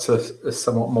guess that's a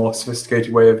somewhat more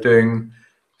sophisticated way of doing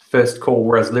first call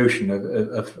resolution,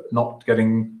 of not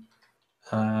getting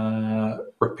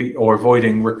repeat or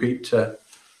avoiding repeat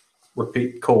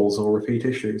calls or repeat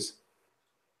issues,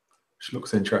 which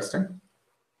looks interesting.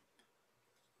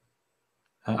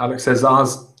 Alex says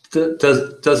ours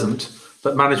doesn't,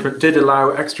 but management did allow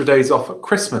extra days off at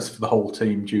Christmas for the whole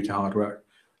team due to hard work.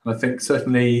 And I think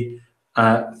certainly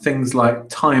things like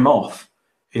time off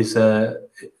is a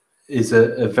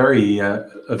very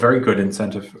good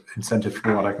incentive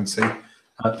from what I can see,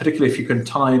 particularly if you can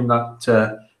time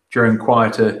that during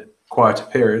quieter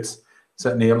periods.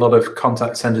 Certainly, a lot of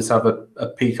contact centres have a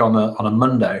peak on a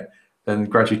Monday, then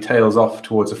gradually tails off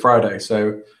towards a Friday.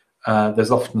 So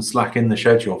there's often slack in the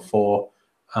schedule for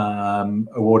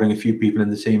awarding a few people in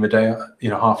the team a day,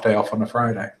 half day off on a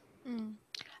Friday.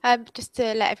 Just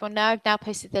to let everyone know, I've now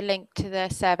posted the link to the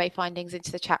survey findings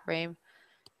into the chat room,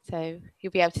 so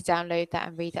you'll be able to download that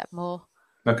and read that more.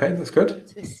 Okay, that's good.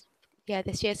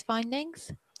 This year's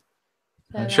findings.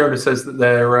 So, Shona says that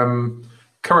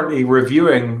currently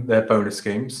reviewing their bonus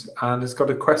schemes and has got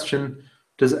a question: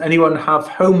 does anyone have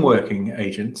home working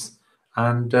agents,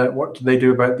 and what do they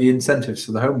do about the incentives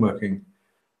for the home working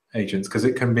agents? Because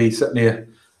it can be certainly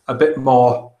a bit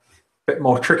more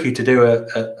tricky to do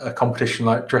a competition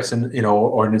like dressing,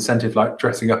 or an incentive like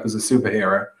dressing up as a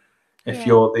superhero if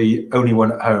you're the only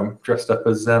one at home dressed up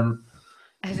as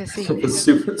As a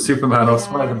Superman or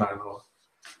Spider-Man.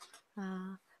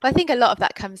 But I think a lot of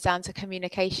that comes down to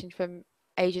communication from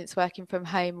agents working from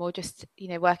home, or just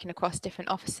working across different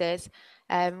offices.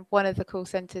 One of the call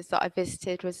centres that I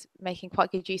visited was making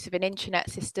quite good use of an intranet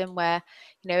system where,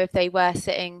 if they were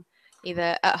sitting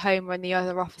either at home or in the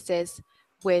other offices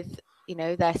with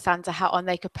their Santa hat on,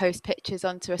 they could post pictures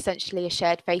onto essentially a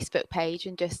shared Facebook page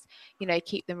and just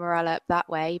keep the morale up that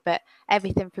way. But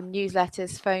everything from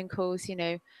newsletters, phone calls,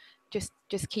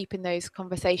 just keeping those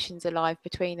conversations alive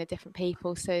between the different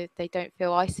people, so they don't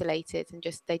feel isolated, and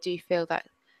just they do feel that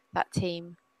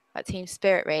team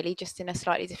spirit, really, just in a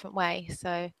slightly different way.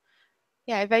 So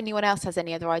yeah, if anyone else has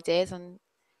any other ideas and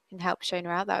can help Shona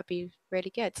out, that would be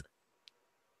really good.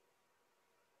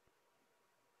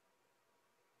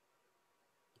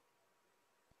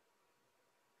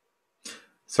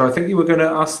 So I think you were going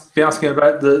to be asking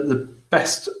about the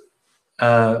best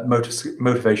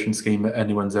motivation scheme that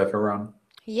anyone's ever run.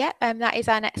 Yeah, that is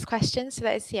our next question. So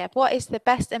that is, what is the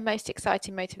best and most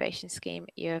exciting motivation scheme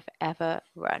you have ever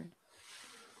run?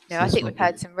 I think we've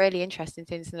had some really interesting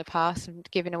things in the past, from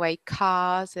giving away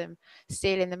cars and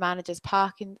stealing the manager's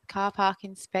car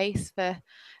parking space for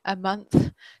a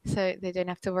month, so they don't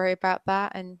have to worry about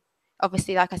that. And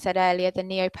obviously, like I said earlier, the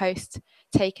Neopost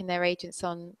taking their agents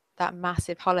on that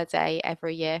massive holiday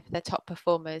every year for their top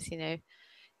performers. It'd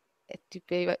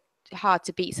be hard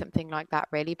to beat something like that,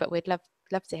 really. But we'd love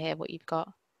to hear what you've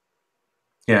got.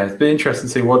 Yeah, it's been interesting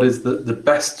to see what is the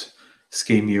best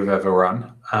scheme you've ever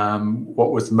run,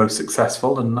 what was the most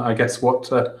successful, and I guess what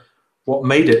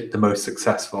made it the most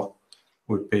successful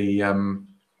would be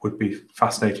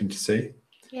fascinating to see.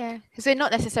 Yeah, because we're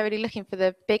not necessarily looking for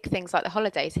the big things like the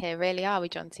holidays here, really, are we,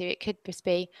 John? Too, it could just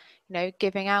be,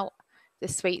 giving out the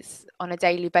sweets on a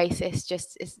daily basis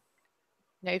just is,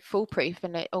 foolproof,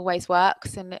 and it always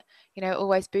works, and it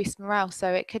always boosts morale.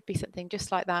 So it could be something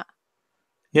just like that.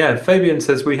 Yeah, Fabian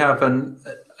says we have an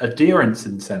adherence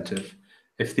incentive.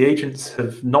 If the agents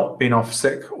have not been off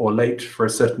sick or late for a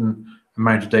certain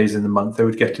amount of days in the month, they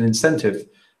would get an incentive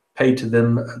paid to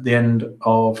them at the end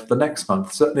of the next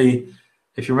month. Certainly,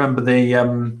 if you remember the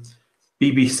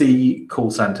BBC call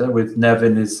centre with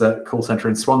Nevin, his call centre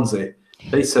in Swansea,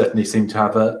 they certainly seem to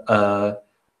have a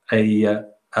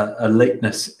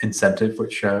lateness incentive,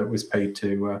 which was paid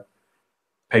to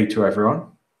everyone.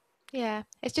 Yeah,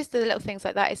 it's just the little things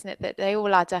like that, isn't it, that they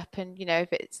all add up. And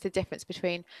if it's the difference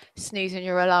between snoozing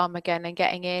your alarm again and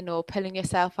getting in, or pulling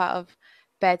yourself out of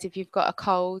bed if you've got a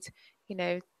cold,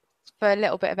 for a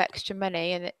little bit of extra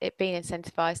money, and it being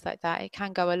incentivized like that, it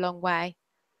can go a long way.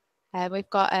 We've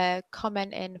got a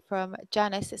comment in from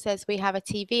Janice that says we have a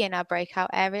TV in our breakout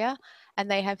area, and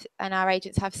our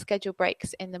agents have scheduled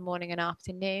breaks in the morning and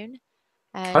afternoon.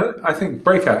 I think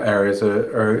breakout areas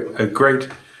are a great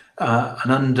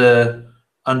an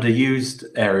underused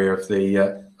area of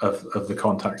the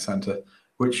contact center,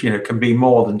 which can be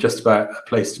more than just about a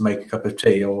place to make a cup of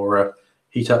tea or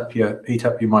heat up your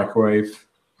microwave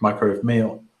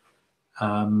meal.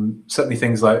 Certainly,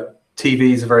 things like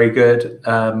TVs are very good.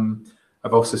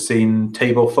 I've also seen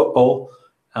table football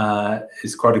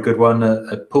is quite a good one.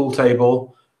 A pool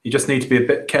table. You just need to be a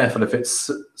bit careful if it's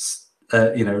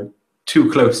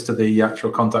too close to the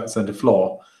actual contact center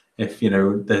floor. If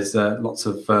there's lots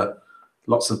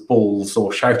of balls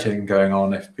or shouting going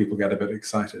on, if people get a bit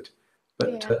excited,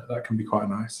 but that can be quite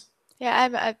nice. Yeah,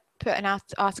 I put an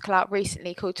article out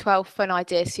recently called 12 Fun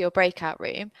Ideas for Your Breakout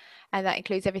Room, and that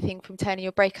includes everything from turning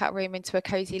your breakout room into a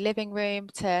cozy living room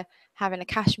to having a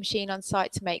cash machine on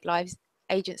site to make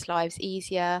agents' lives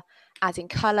easier, adding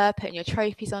colour, putting your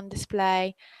trophies on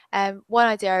display. One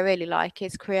idea I really like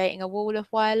is creating a wall of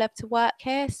why I love to work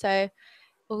here. So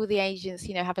all the agents,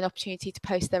 have an opportunity to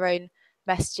post their own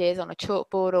messages on a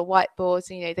chalkboard or whiteboards.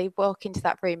 They walk into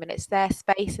that room and it's their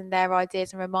space and their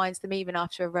ideas, and reminds them, even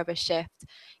after a rubber shift,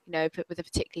 but with a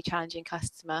particularly challenging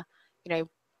customer,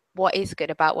 what is good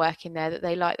about working there, that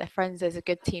they like their friends, there's a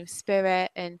good team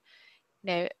spirit, and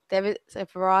there is a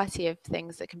variety of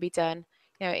things that can be done,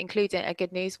 including a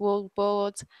good news wall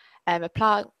board, a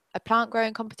plant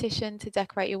growing competition to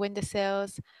decorate your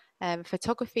windowsills,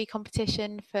 photography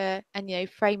competition and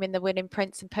framing the winning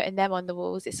prints and putting them on the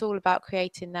walls. It's all about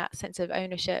creating that sense of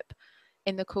ownership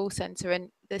in the call center, and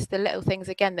there's the little things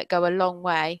again that go a long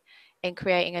way in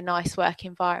creating a nice work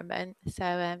environment.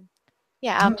 So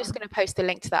yeah, I'm just going to post a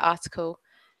link to that article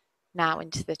now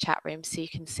into the chat room so you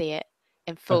can see it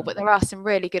in full. But there are some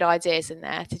really good ideas in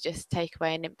there to just take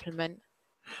away and implement.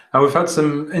 And we've had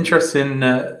some interesting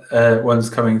ones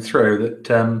coming through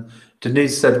that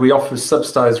Denise said we offer a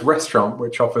subsidised restaurant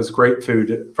which offers great food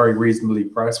at very reasonably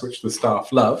priced, which the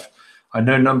staff love. I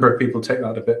know a number of people take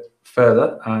that a bit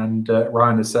further, and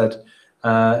Ryan has said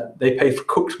they pay for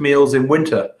cooked meals in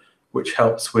winter, which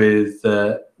helps with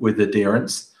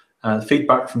adherence.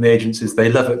 Feedback from the agents is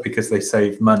they love it because they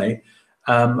save money.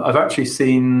 I've actually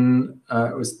seen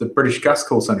it was the British Gas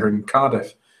Call Centre in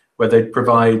Cardiff, where they'd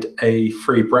provide a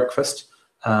free breakfast.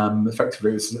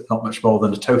 Effectively, it was not much more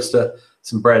than a toaster,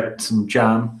 some bread, some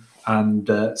jam, and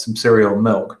some cereal and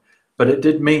milk. But it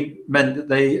did meant that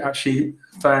they actually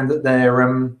found that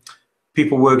their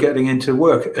people were getting into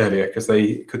work earlier because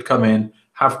they could come in,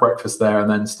 have breakfast there, and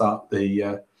then start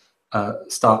the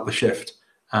shift.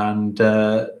 And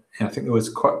I think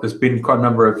there's been quite a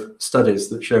number of studies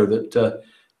that show that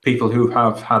people who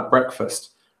have had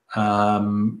breakfast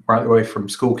right away from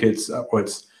school kids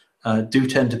upwards do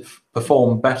tend to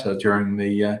perform better during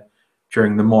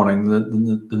the morning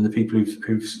than the people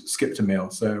who've skipped a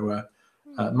meal. So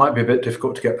it might be a bit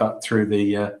difficult to get that through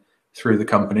the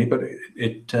company, but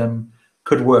it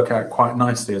could work out quite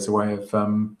nicely as a way of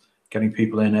getting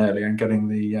people in early and getting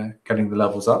the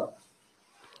levels up.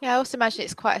 Yeah, I also imagine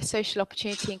it's quite a social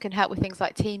opportunity and can help with things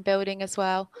like team building as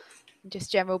well, and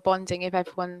just general bonding if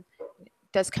everyone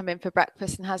does come in for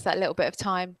breakfast and has that little bit of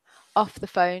time off the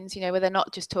phones, where they're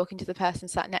not just talking to the person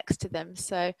sat next to them.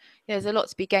 So there's a lot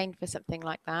to be gained for something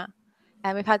like that.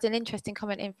 And we've had an interesting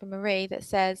comment in from Marie that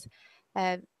says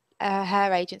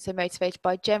her agents are motivated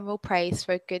by general praise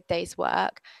for a good day's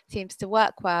work, seems to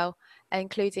work well,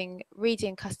 including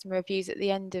reading customer reviews at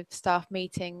the end of staff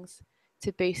meetings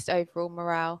to boost overall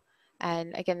morale.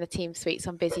 And again, the team suites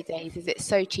on busy days it's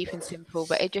so cheap and simple,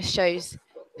 but it just shows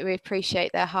that we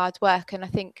appreciate their hard work. And I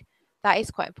think that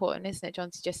is quite important, isn't it, John,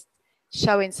 to just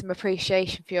showing some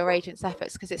appreciation for your agent's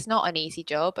efforts, because it's not an easy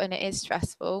job and it is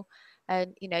stressful.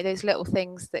 And those little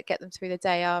things that get them through the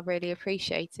day are really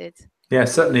appreciated. Yeah,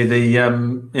 certainly.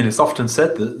 It's often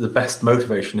said that the best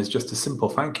motivation is just a simple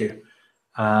thank you.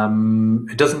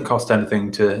 It doesn't cost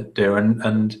anything to do,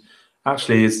 and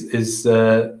actually is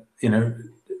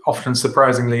often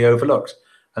surprisingly overlooked.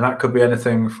 And that could be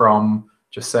anything from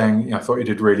just saying, I thought you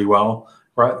did really well,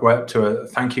 right the way up to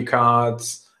thank you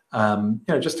cards.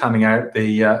 Just handing out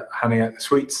the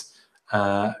sweets.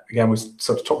 Again, we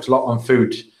sort of talked a lot on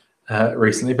food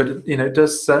recently, but it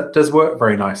does work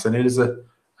very nice, and it is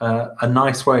a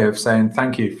nice way of saying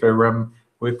thank you for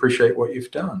we appreciate what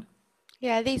you've done.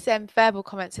 Yeah, these verbal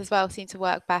comments as well seem to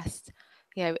work best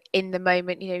in the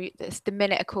moment. It's the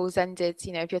minute a call's ended,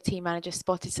 if your team manager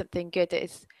spotted something good,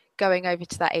 it's going over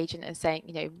to that agent and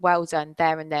saying, well done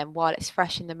there and then, while it's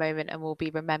fresh in the moment and will be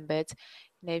remembered.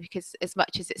 Because as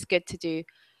much as it's good to do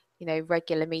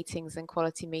regular meetings and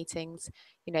quality meetings,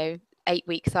 8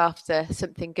 weeks after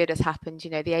something good has happened,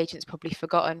 the agent's probably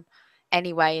forgotten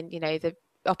anyway, and the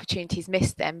opportunities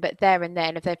missed them. But there and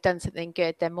then, if they've done something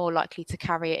good, they're more likely to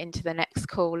carry it into the next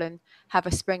call and have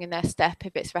a spring in their step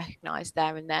if it's recognised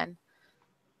there and then.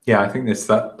 Yeah, I think it's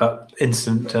that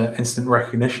instant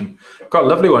recognition. Got a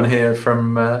lovely one here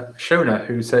from Shona,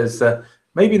 who says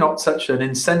maybe not such an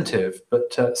incentive,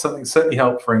 but something certainly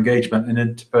helped for engagement and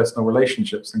interpersonal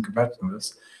relationships and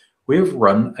competitiveness. We've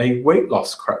run a weight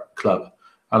loss club.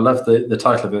 I love the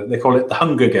title of it. They call it the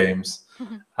Hunger Games.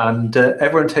 And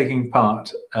everyone taking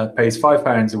part pays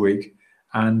 £5 a week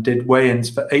and did weigh-ins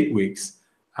for 8 weeks.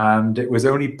 And it was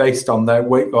only based on their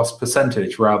weight loss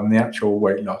percentage rather than the actual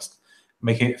weight loss,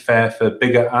 making it fair for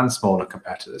bigger and smaller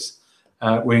competitors.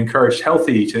 We encouraged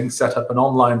healthy eating, set up an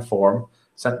online forum,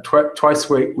 sent twice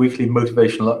weekly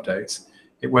motivational updates.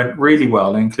 It went really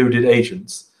well and included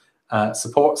agents,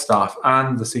 support staff,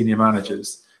 and the senior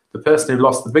managers. The person who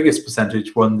lost the biggest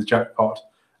percentage won the jackpot,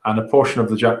 and a portion of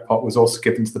the jackpot was also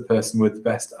given to the person with the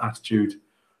best attitude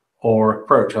or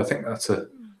approach. I think that's a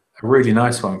really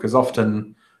nice one, because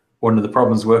often one of the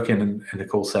problems working in a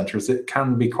call centre is it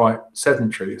can be quite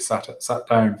sedentary, sat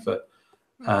down for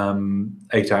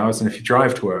 8 hours, and if you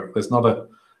drive to work, there's not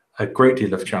a great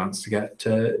deal of chance to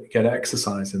get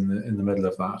exercise in the middle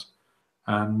of that.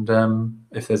 And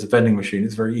if there's a vending machine,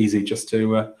 it's very easy just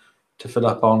to fill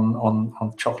up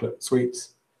on chocolate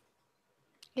sweets.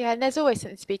 Yeah, and there's always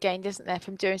something to be gained, isn't there,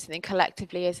 from doing something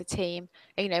collectively as a team.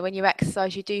 When you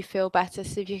exercise, you do feel better.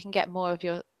 So if you can get more of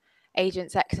your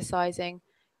agents exercising,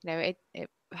 it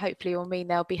hopefully will mean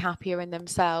they'll be happier in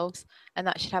themselves, and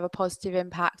that should have a positive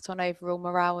impact on overall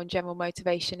morale and general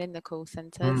motivation in the call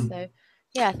centre. So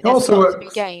yeah, I think there's a lot to be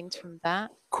gained from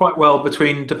that. Quite well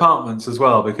between departments as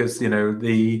well, because one of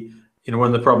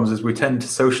the problems is we tend to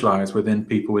socialise within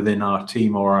people within our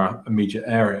team or our immediate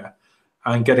area,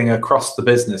 and getting across the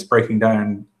business, breaking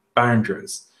down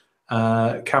boundaries,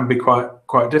 can be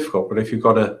quite difficult. But if you've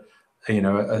got a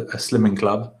slimming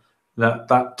club,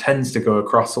 that tends to go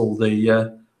across all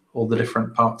the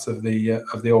different parts of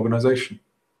the organisation.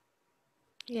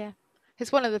 Yeah,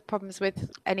 it's one of the problems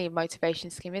with any motivation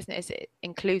scheme, isn't it? Is it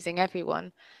including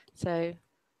everyone? So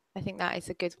I think that is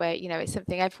a good way. It's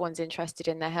something everyone's interested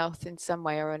in, their health in some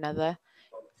way or another.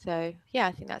 So yeah,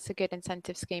 I think that's a good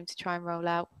incentive scheme to try and roll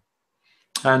out.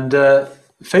 And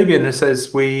Fabian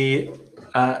says we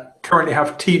currently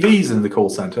have TVs in the call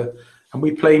centre, and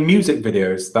we play music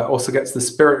videos. That also gets the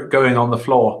spirit going on the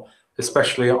floor,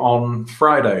 especially on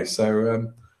Friday. So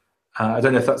I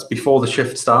don't know if that's before the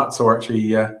shift starts or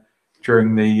actually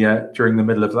during the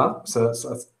middle of that. So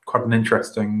that's quite an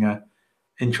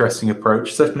interesting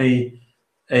approach. Certainly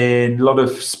in a lot of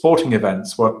sporting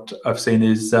events, what I've seen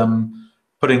is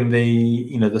putting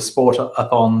the sport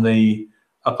up on the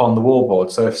wallboard.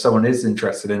 So if someone is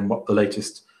interested in what the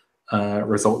latest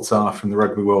results are from the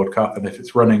Rugby World Cup, and if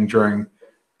it's running during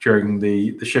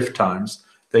the shift times,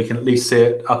 they can at least see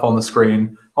it up on the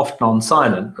screen, often on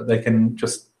silent, but they can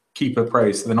just keep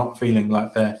appraised, so they're not feeling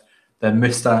like they're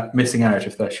missing out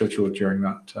if they're scheduled during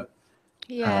that.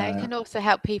 Yeah, it can also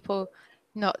help people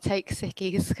not take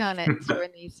sickies, can't it,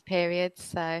 during these periods?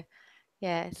 So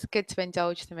yeah, it's good to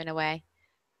indulge them in a way.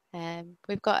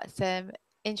 We've got some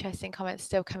interesting comments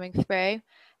still coming through.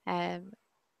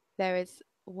 There is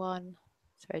one,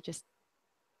 sorry,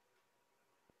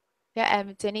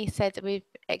 Denise said that we've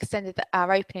extended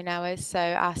our opening hours, so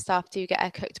our staff do get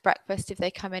a cooked breakfast if they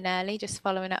come in early, just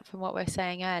following up from what we were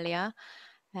saying earlier.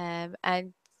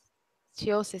 And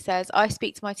she also says, I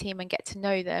speak to my team and get to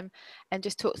know them and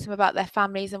just talk to them about their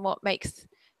families and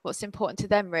what's important to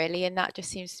them, really, and that just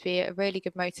seems to be a really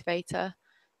good motivator.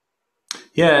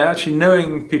 Yeah, actually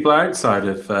knowing people outside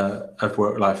of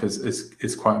work life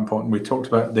is quite important. We talked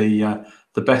about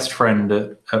the best friend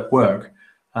at work.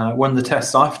 One of the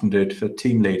tests I often did for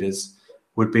team leaders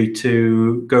would be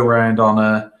to go around on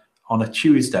a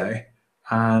Tuesday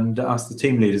and ask the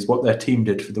team leaders what their team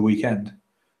did for the weekend.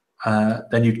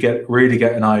 Then you'd really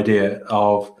get an idea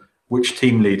of which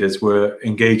team leaders were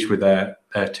engaged with their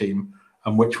team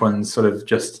and which ones sort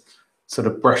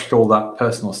of brushed all that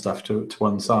personal stuff to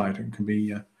one side. It can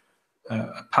be a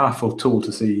powerful tool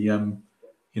to see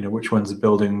which ones are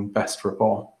building best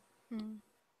rapport.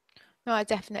 No, I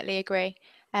definitely agree.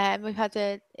 We've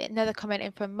had another comment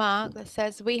in from Mark that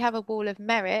says, we have a wall of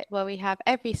merit where we have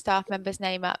every staff member's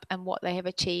name up and what they have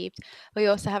achieved. We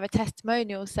also have a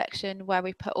testimonial section where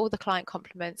we put all the client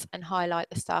compliments and highlight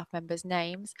the staff members'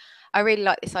 names. I really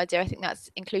like this idea. I think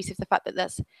that's inclusive. The fact that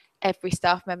that's every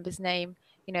staff member's name,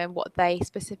 and what they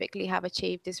specifically have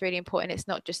achieved is really important. It's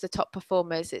not just the top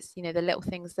performers. It's, the little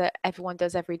things that everyone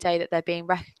does every day that they're being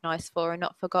recognised for and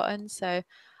not forgotten. So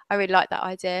I really like that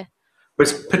idea.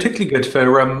 It's particularly good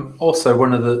for also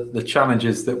one of the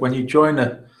challenges that when you join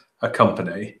a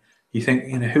company, you think,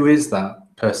 who is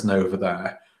that person over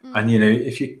there? And,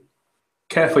 if you're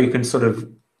careful, you can sort of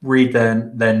read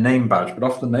their name badge, but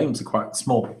often the names are quite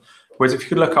small. Whereas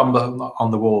if you look on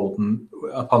the wall and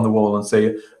up on the wall and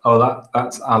say, oh,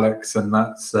 that's Alex and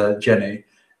that's Jenny,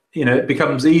 it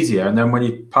becomes easier. And then when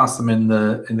you pass them in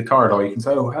the corridor, you can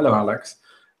say, oh, hello, Alex.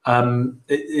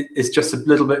 It's just a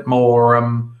little bit more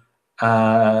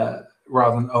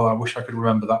rather than, oh, I wish I could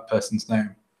remember that person's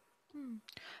name.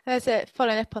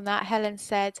 Following up on that, Helen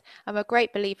said, I'm a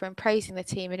great believer in praising the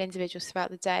team and individuals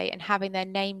throughout the day, and having their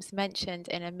names mentioned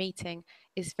in a meeting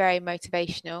is very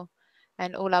motivational,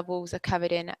 and all our walls are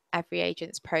covered in every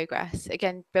agent's progress.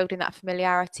 Again, building that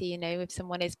familiarity, if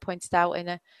someone is pointed out in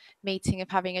a meeting of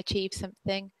having achieved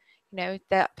something,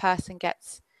 that person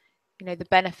gets, the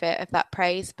benefit of that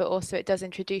praise, but also it does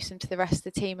introduce them to the rest of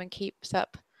the team and keeps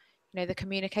up the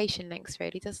communication links,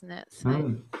 really, doesn't it?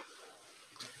 So.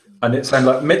 And it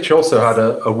sounded like Mitch also had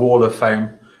a wall of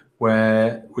fame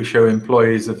where we show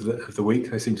employees of the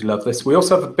week. They seem to love this. We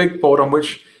also have a big board on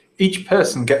which each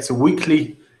person gets a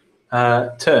weekly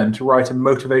turn to write a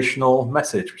motivational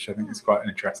message, which I think is quite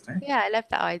interesting. Yeah, I love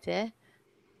that idea.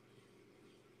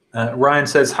 Ryan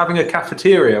says, having a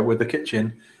cafeteria with a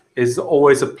kitchen is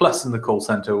always a plus in the call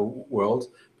centre world.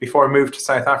 Before I moved to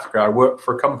South Africa, I worked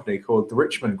for a company called the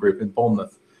Richmond Group in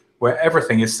Bournemouth, where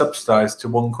everything is subsidised to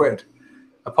 £1.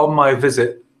 Upon my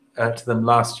visit to them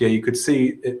last year, you could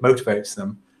see it motivates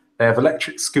them. They have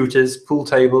electric scooters, pool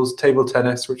tables, table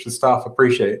tennis, which the staff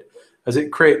appreciate, as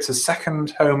it creates a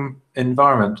second home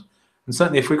environment. And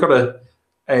certainly if we've got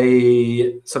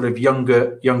a sort of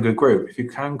younger group, if you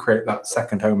can create that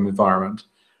second home environment,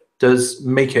 does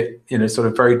make it, you know, sort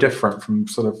of very different from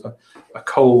sort of a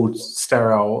cold,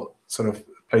 sterile sort of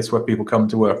place where people come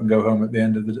to work and go home at the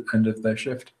end of their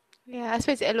shift. Yeah, I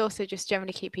suppose it'll also just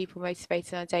generally keep people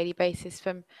motivated on a daily basis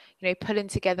from, you know, pulling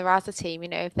together as a team. You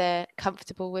know, if they're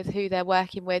comfortable with who they're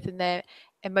working with and they're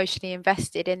emotionally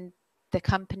invested in the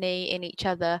company, in each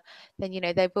other, then, you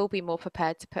know, they will be more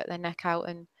prepared to put their neck out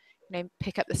and, you know,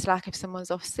 pick up the slack if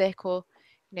someone's off sick, or,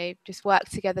 you know, just work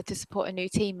together to support a new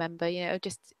team member. You know,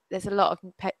 just there's a lot of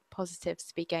positives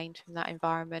to be gained from that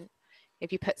environment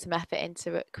if you put some effort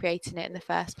into it, creating it in the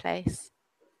first place.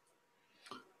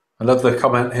 I love the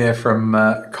comment here from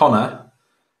Connor,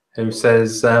 who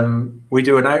says, we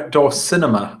do an outdoor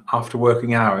cinema after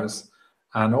working hours,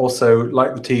 and also,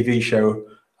 like the TV show,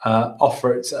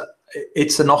 offer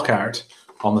it's a knockout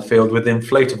on the field with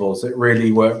inflatables. It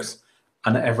really works,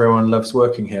 and everyone loves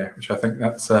working here, which I think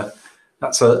that's a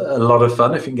lot of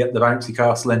fun if you can get the bouncy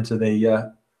castle into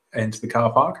the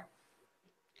car park.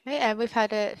 Okay, and we've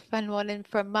had a fun one in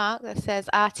from Mark that says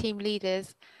our team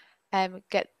leaders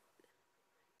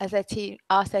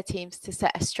ask their teams to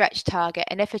set a stretch target,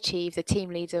 and if achieved, the team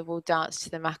leader will dance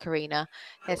to the Macarena.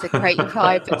 There's a great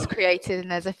vibe that's created, and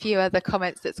there's a few other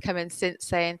comments that's come in since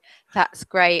saying that's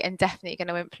great and definitely going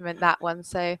to implement that one.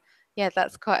 So yeah,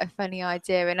 that's quite a funny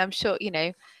idea, and I'm sure, you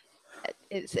know,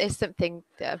 it's something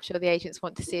that I'm sure the agents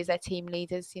want to see as their team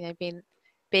leaders, you know,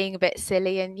 being a bit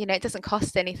silly, and, you know, it doesn't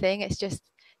cost anything. It's just,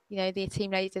 you know, the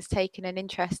team leaders taking an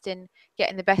interest in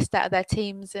getting the best out of their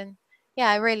teams, and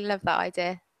yeah, I really love that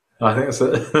idea. I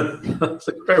think that's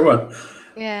a great one.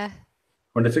 Yeah. I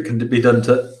wonder if it can be done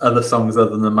to other songs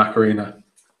other than the Macarena.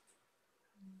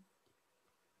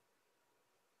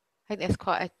 I think there's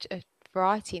quite a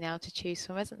variety now to choose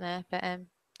from, isn't there? But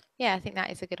yeah, I think that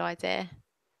is a good idea.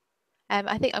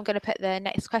 I think I'm going to put the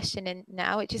next question in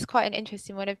now, which is quite an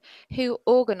interesting one, of who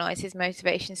organises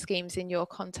motivation schemes in your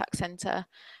contact centre.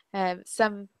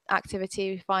 Some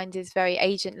activity we find is very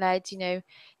agent-led. You know,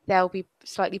 they'll be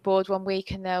slightly bored one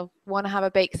week and they'll want to have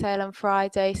a bake sale on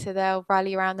Friday, so they'll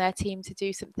rally around their team to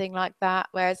do something like that.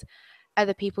 Whereas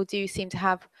other people do seem to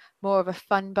have more of a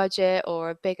fun budget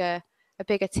or a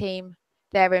bigger team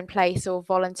there in place, or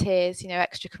volunteers, you know,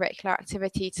 extracurricular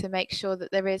activity to make sure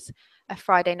that there is a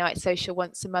Friday night social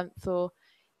once a month, or,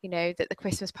 you know, that the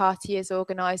Christmas party is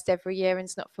organised every year and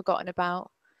it's not forgotten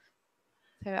about.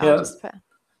 So yeah,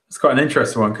 it's quite an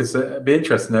interesting one, because it'd be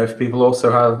interesting though if people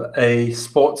also have a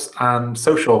sports and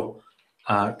social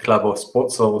club or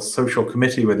sports or social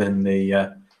committee within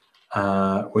the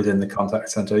contact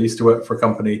centre. I used to work for a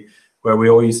company where we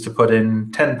all used to put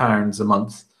in £10 a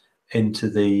month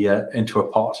into a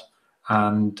pot,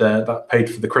 and that paid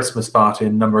for the Christmas party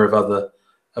and a number of other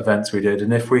events we did.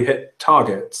 And if we hit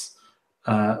targets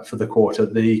for the quarter,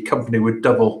 the company would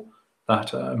double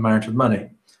that amount of money,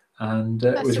 and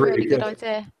it was really good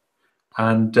idea.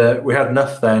 And we had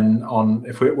enough then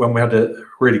when we had a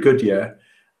really good year,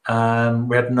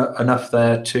 we had enough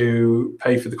there to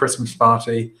pay for the Christmas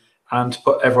party and to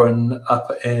put everyone up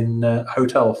in a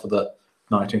hotel for the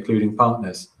night, including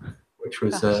partners, which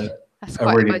was that's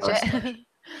quite really a budget. nice.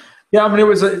 Yeah, I mean,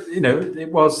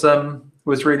 it was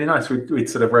was really nice. We'd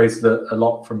sort of raised a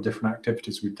lot from different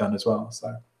activities we'd done as well.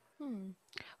 So.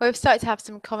 Well, we've started to have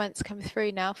some comments come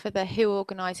through now for the who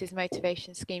organises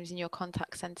motivation schemes in your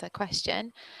contact centre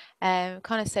question.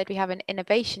 Connor said we have an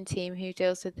innovation team who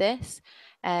deals with this.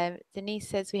 Denise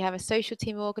says we have a social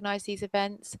team who organise these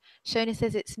events. Shona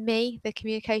says it's me, the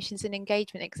communications and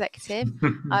engagement executive.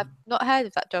 I've not heard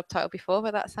of that job title before,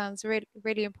 but that sounds really,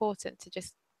 really important to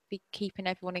just be keeping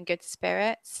everyone in good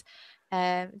spirits.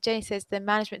 Jenny says the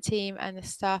management team and the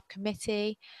staff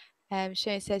committee.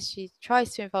 Shona says she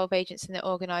tries to involve agents in the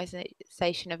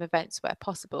organisation of events where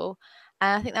possible.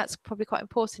 And I think that's probably quite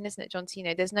important, isn't it, John? You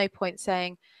know, there's no point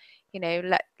saying, you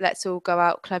know, let's all go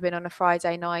out clubbing on a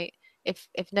Friday night if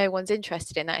no one's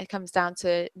interested in that. It comes down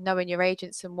to knowing your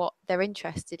agents and what they're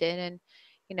interested in. And,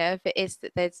 you know, if it is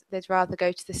that they'd rather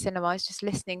go to the cinema, it's just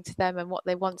listening to them and what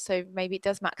they want. So maybe it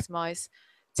does maximise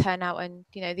turnout, and,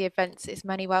 you know, the events is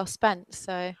money well spent.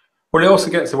 So. Well, it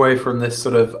also gets away from this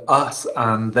sort of us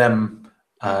and them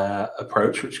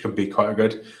approach, which can be quite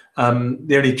good.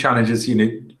 The only challenge is, you know,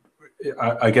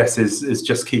 I guess is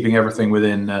just keeping everything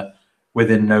within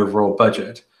an overall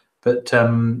budget. But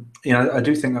you know, I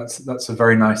do think that's a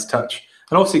very nice touch.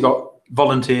 And also, you got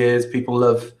volunteers.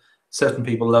 Certain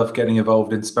people love getting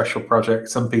involved in special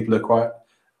projects. Some people are quite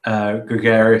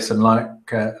gregarious and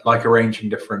like arranging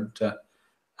different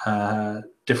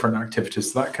different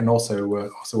activities. So that can also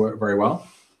work very well.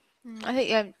 I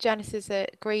think Janice has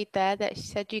agreed there that she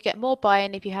said you get more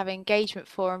buy-in if you have an engagement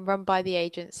forum run by the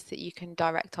agents that you can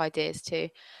direct ideas to.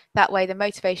 That way the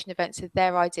motivation events are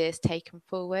their ideas taken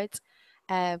forward.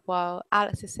 While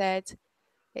Alex has said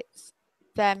it's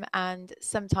them and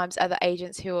sometimes other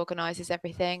agents who organises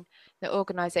everything. The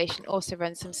organisation also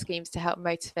runs some schemes to help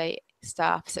motivate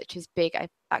staff, such as big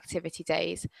activity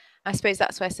days. I suppose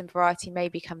that's where some variety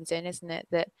maybe comes in, isn't it?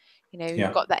 That,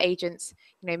 you've got the agents,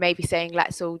 maybe saying,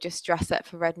 let's all just dress up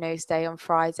for Red Nose Day on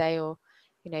Friday, or,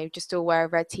 just all wear a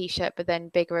red t-shirt, but then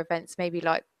bigger events, maybe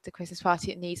like the Christmas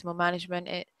party that needs more management,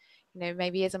 it,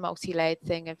 maybe is a multi-layered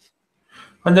thing of.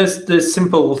 And there's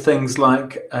simple things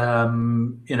like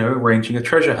arranging a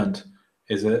treasure hunt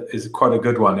is quite a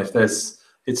good one. It's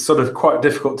sort of quite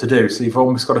difficult to do, so you've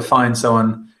almost got to find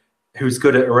someone who's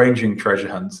good at arranging treasure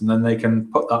hunts, and then they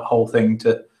can put that whole thing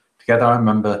together. I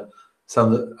remember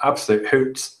some absolute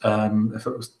hoots. If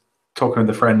it was talking with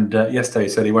a friend yesterday, he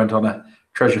said he went on a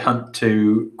treasure hunt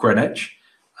to Greenwich.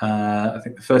 I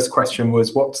think the first question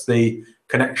was, what's the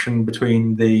connection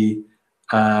between the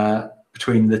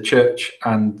church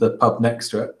and the pub next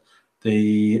to it?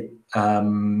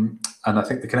 And I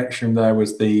think the connection there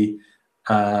was the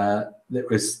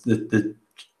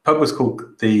pub was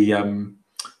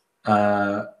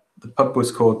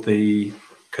called the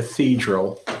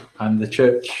Cathedral, and the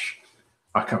church,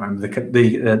 I can't remember,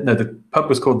 the pub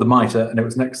was called the Mitre, and it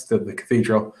was next to the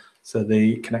cathedral, so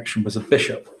the connection was a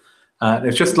bishop.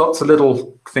 It's just lots of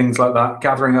little things like that,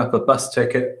 gathering up a bus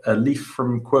ticket, a leaf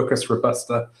from Quercus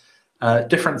robusta,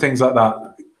 different things like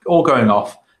that, all going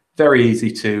off, very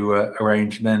easy to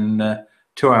arrange, and then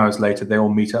 2 hours later they all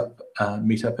meet up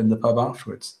in the pub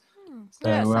afterwards.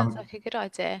 Yeah, so, sounds like a good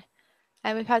idea.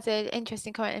 And we've had an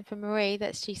interesting comment in from Marie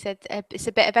that she said it's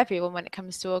a bit of everyone when it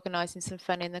comes to organising some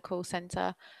fun in the call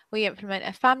centre. We implement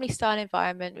a family-style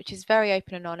environment which is very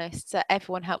open and honest, so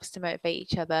everyone helps to motivate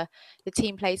each other. The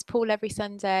team plays pool every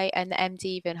Sunday, and the MD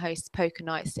even hosts poker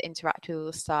nights to interact with all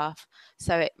the staff.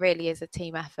 So it really is a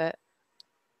team effort.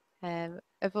 I've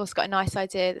also got a nice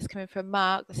idea that's coming from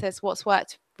Mark that says what's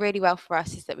worked really well for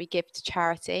us is that we give to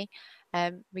charity.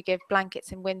 We give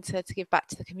blankets in winter to give back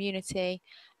to the community,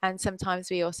 and sometimes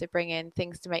we also bring in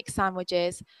things to make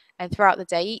sandwiches, and throughout the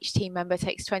day each team member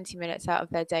takes 20 minutes out of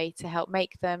their day to help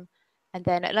make them, and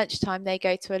then at lunchtime they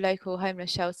go to a local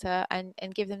homeless shelter and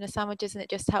give them the sandwiches, and it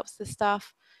just helps the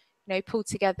staff pull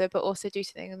together but also do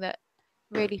something that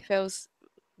really feels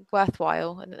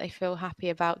worthwhile and that they feel happy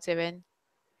about doing.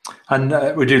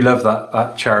 And we do love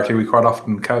that charity. We quite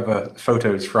often cover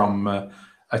photos from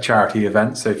a charity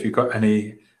event. So if you've got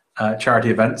any charity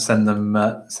events, send them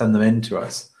in to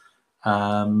us.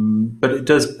 But it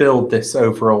does build this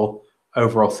overall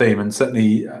theme, and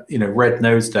certainly Red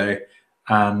Nose Day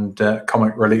and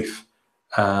Comic Relief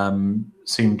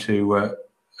seem to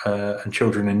and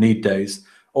Children in Need Days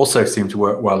also seem to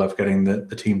work well of getting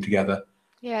the team together.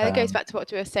 Yeah, it goes back to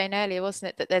what we were saying earlier, wasn't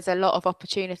it? That there's a lot of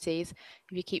opportunities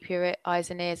if you keep your eyes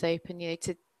and ears open,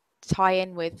 to tie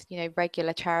in with,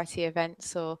 regular charity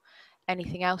events or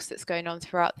anything else that's going on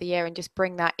throughout the year, and just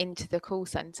bring that into the call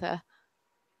centre.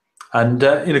 And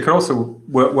it can also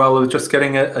work well with just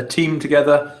getting a team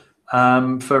together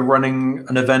for running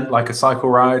an event like a cycle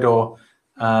ride, or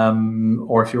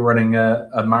if you're running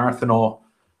a marathon or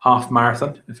half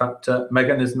marathon. In fact,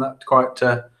 Megan, isn't that quite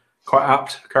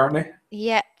apt currently?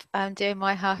 Yep, I'm doing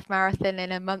my half marathon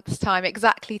in a month's time,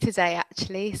 exactly today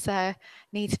actually, so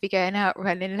need to be going out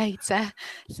running later.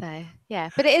 So yeah,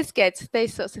 but it is good.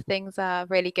 Those sorts of things are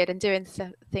really good, and doing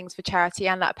things for charity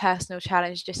and that personal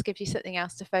challenge just gives you something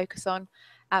else to focus on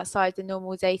outside the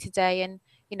normal day-to-day. And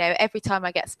every time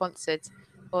I get sponsored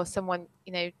or someone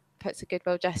puts a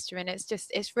goodwill gesture in,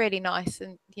 it's really nice,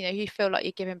 and you feel like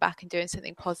you're giving back and doing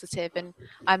something positive. And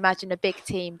I imagine a big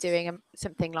team doing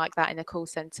something like that in a call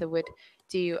centre would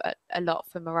do a lot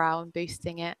for morale and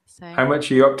boosting it. So how much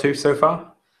are you up to so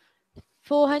far?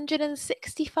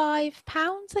 £465, I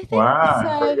think. Wow.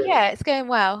 So yeah, it's going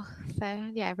well.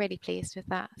 So yeah, really pleased with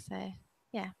that. So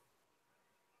yeah.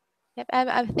 Yep.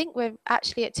 I think we're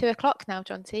actually at 2:00 now,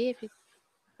 John T.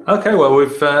 Okay, well,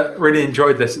 we've really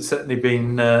enjoyed this. It's certainly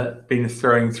been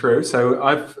throwing through, so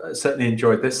I've certainly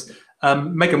enjoyed this.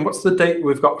 Megan, what's the date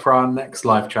we've got for our next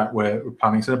live chat we're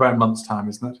planning? So about a month's time,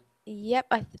 isn't it? Yep,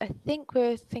 I think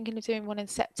we're thinking of doing one in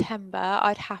September.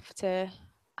 I'd have to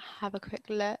have a quick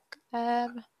look.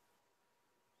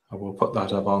 We'll put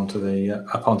that up onto the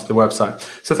website.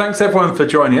 So thanks everyone for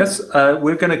joining us.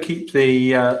 We're going to keep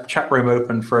the chat room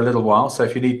open for a little while. So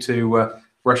if you need to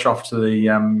rush off to the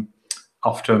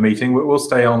a meeting. We'll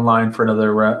stay online for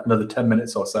another 10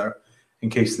 minutes or so, in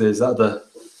case there's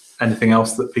anything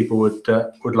else that people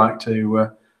would like to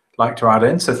add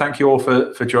in. So thank you all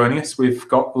for joining us. We've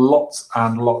got lots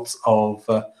and lots of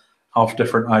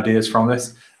different ideas from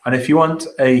this. And if you want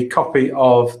a copy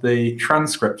of the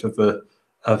transcript of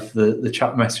the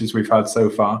chat messages we've had so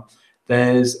far,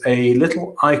 there's a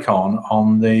little icon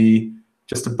on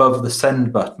just above the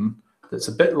send button that's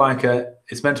a bit like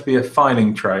it's meant to be a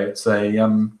filing tray. It's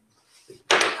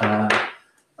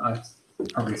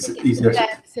it's easier.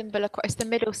 Symbol across, it's the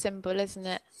middle symbol, isn't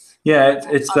it? Yeah,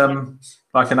 it's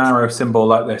like an arrow symbol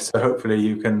like this. So hopefully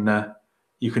you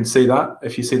can see that.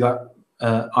 If you see that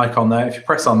icon there, if you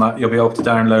press on that, you'll be able to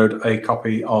download a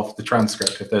copy of the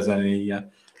transcript if there's any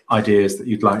ideas that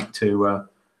you'd like to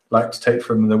take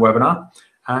from the webinar.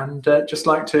 And just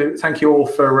like to thank you all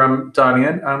for dialing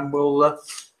in, and we'll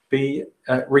be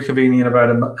reconvening in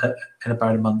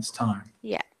about a month's time.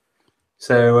 Yeah.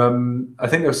 So I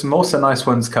think there were some also nice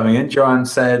ones coming in. Joanne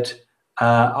said,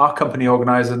 our company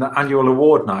organised an annual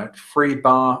award night, free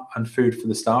bar and food for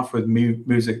the staff with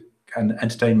music and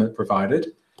entertainment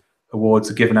provided. Awards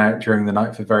are given out during the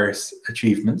night for various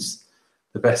achievements.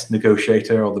 The best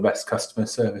negotiator or the best customer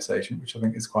service agent, which I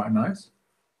think is quite nice.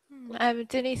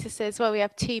 Denise says, well, we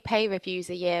have 2 pay reviews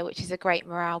a year, which is a great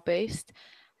morale boost.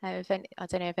 I don't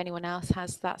know if anyone else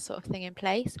has that sort of thing in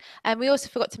place. And we also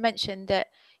forgot to mention that,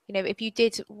 you know, if you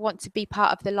did want to be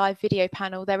part of the live video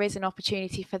panel, there is an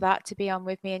opportunity for that, to be on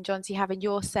with me and Johnsy having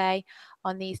your say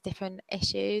on these different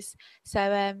issues.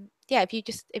 So yeah,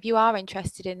 if you are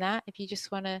interested in that, if you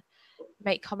just want to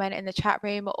make comment in the chat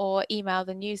room or email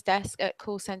the news desk at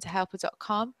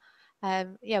callcenterhelper.com, yeah,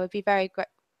 you'd be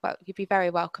very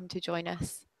welcome to join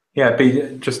us. Yeah,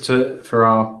 for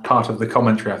our part of the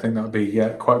commentary, I think that would be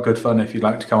quite good fun if you'd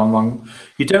like to come along.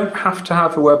 You don't have to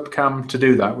have a webcam to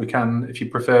do that. We can, if you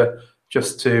prefer,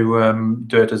 just to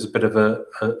do it as a bit of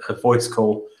a voice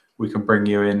call. We can bring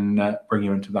you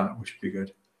into that, which would be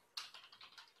good.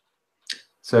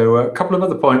 So a couple of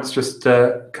other points just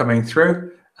coming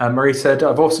through. Marie said,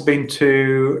 I've also been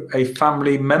to a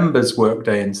family members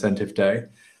workday incentive day.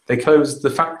 They closed the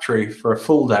factory for a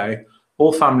full day.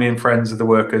 All family and friends of the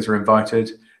workers are invited.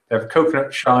 They have a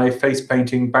coconut shy, face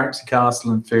painting, bouncy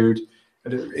castle and food.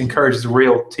 It encourages a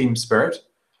real team spirit.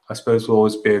 I suppose will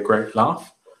always be a great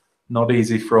laugh. Not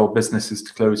easy for all businesses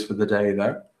to close for the day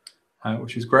though,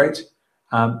 which is great.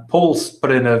 Paul's put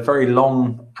in a very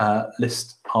long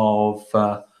list of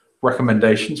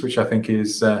recommendations, which I think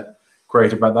is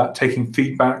great about that. Taking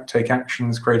feedback, take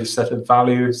actions, create a set of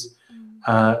values,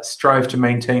 strive to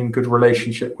maintain good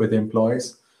relationship with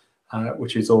employees.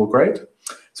 Which is all great.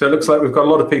 So it looks like we've got a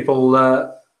lot of people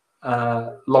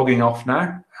logging off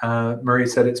now. Marie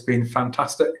said it's been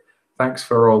fantastic. Thanks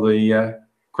for all the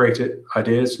great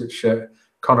ideas, which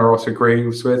Connor also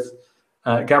agrees with.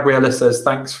 Gabriella says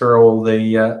thanks for all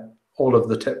of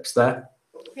the tips there.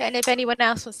 Yeah, and if anyone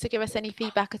else wants to give us any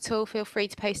feedback at all, feel free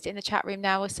to post it in the chat room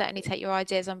now. We'll certainly take your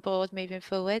ideas on board moving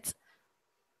forwards.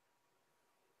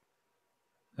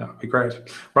 That would be great.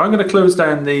 Well, I'm going to close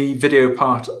down the video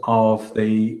part of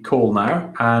the call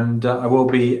now, and I will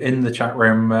be in the chat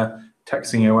room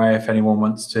texting you away if anyone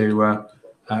wants to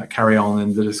carry on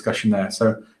in the discussion there.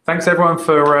 So thanks everyone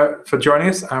for joining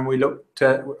us, and we look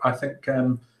to, I think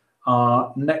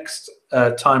our next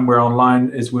time we're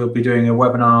online is we'll be doing a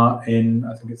webinar in,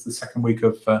 I think it's the second week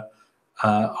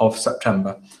of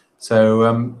September.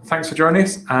 So thanks for joining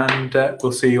us, and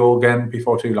we'll see you all again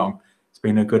before too long.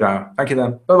 Been a good hour. Thank you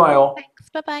then. Bye-bye all. Thanks.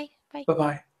 Bye-bye. Bye.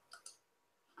 Bye-bye.